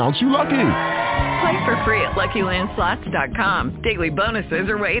pronounce you lucky. Play for free at LuckyLandSlots.com. Daily bonuses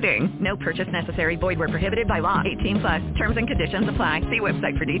are waiting. No purchase necessary. Void where prohibited by law. 18+. Terms and conditions apply. See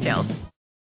website for details.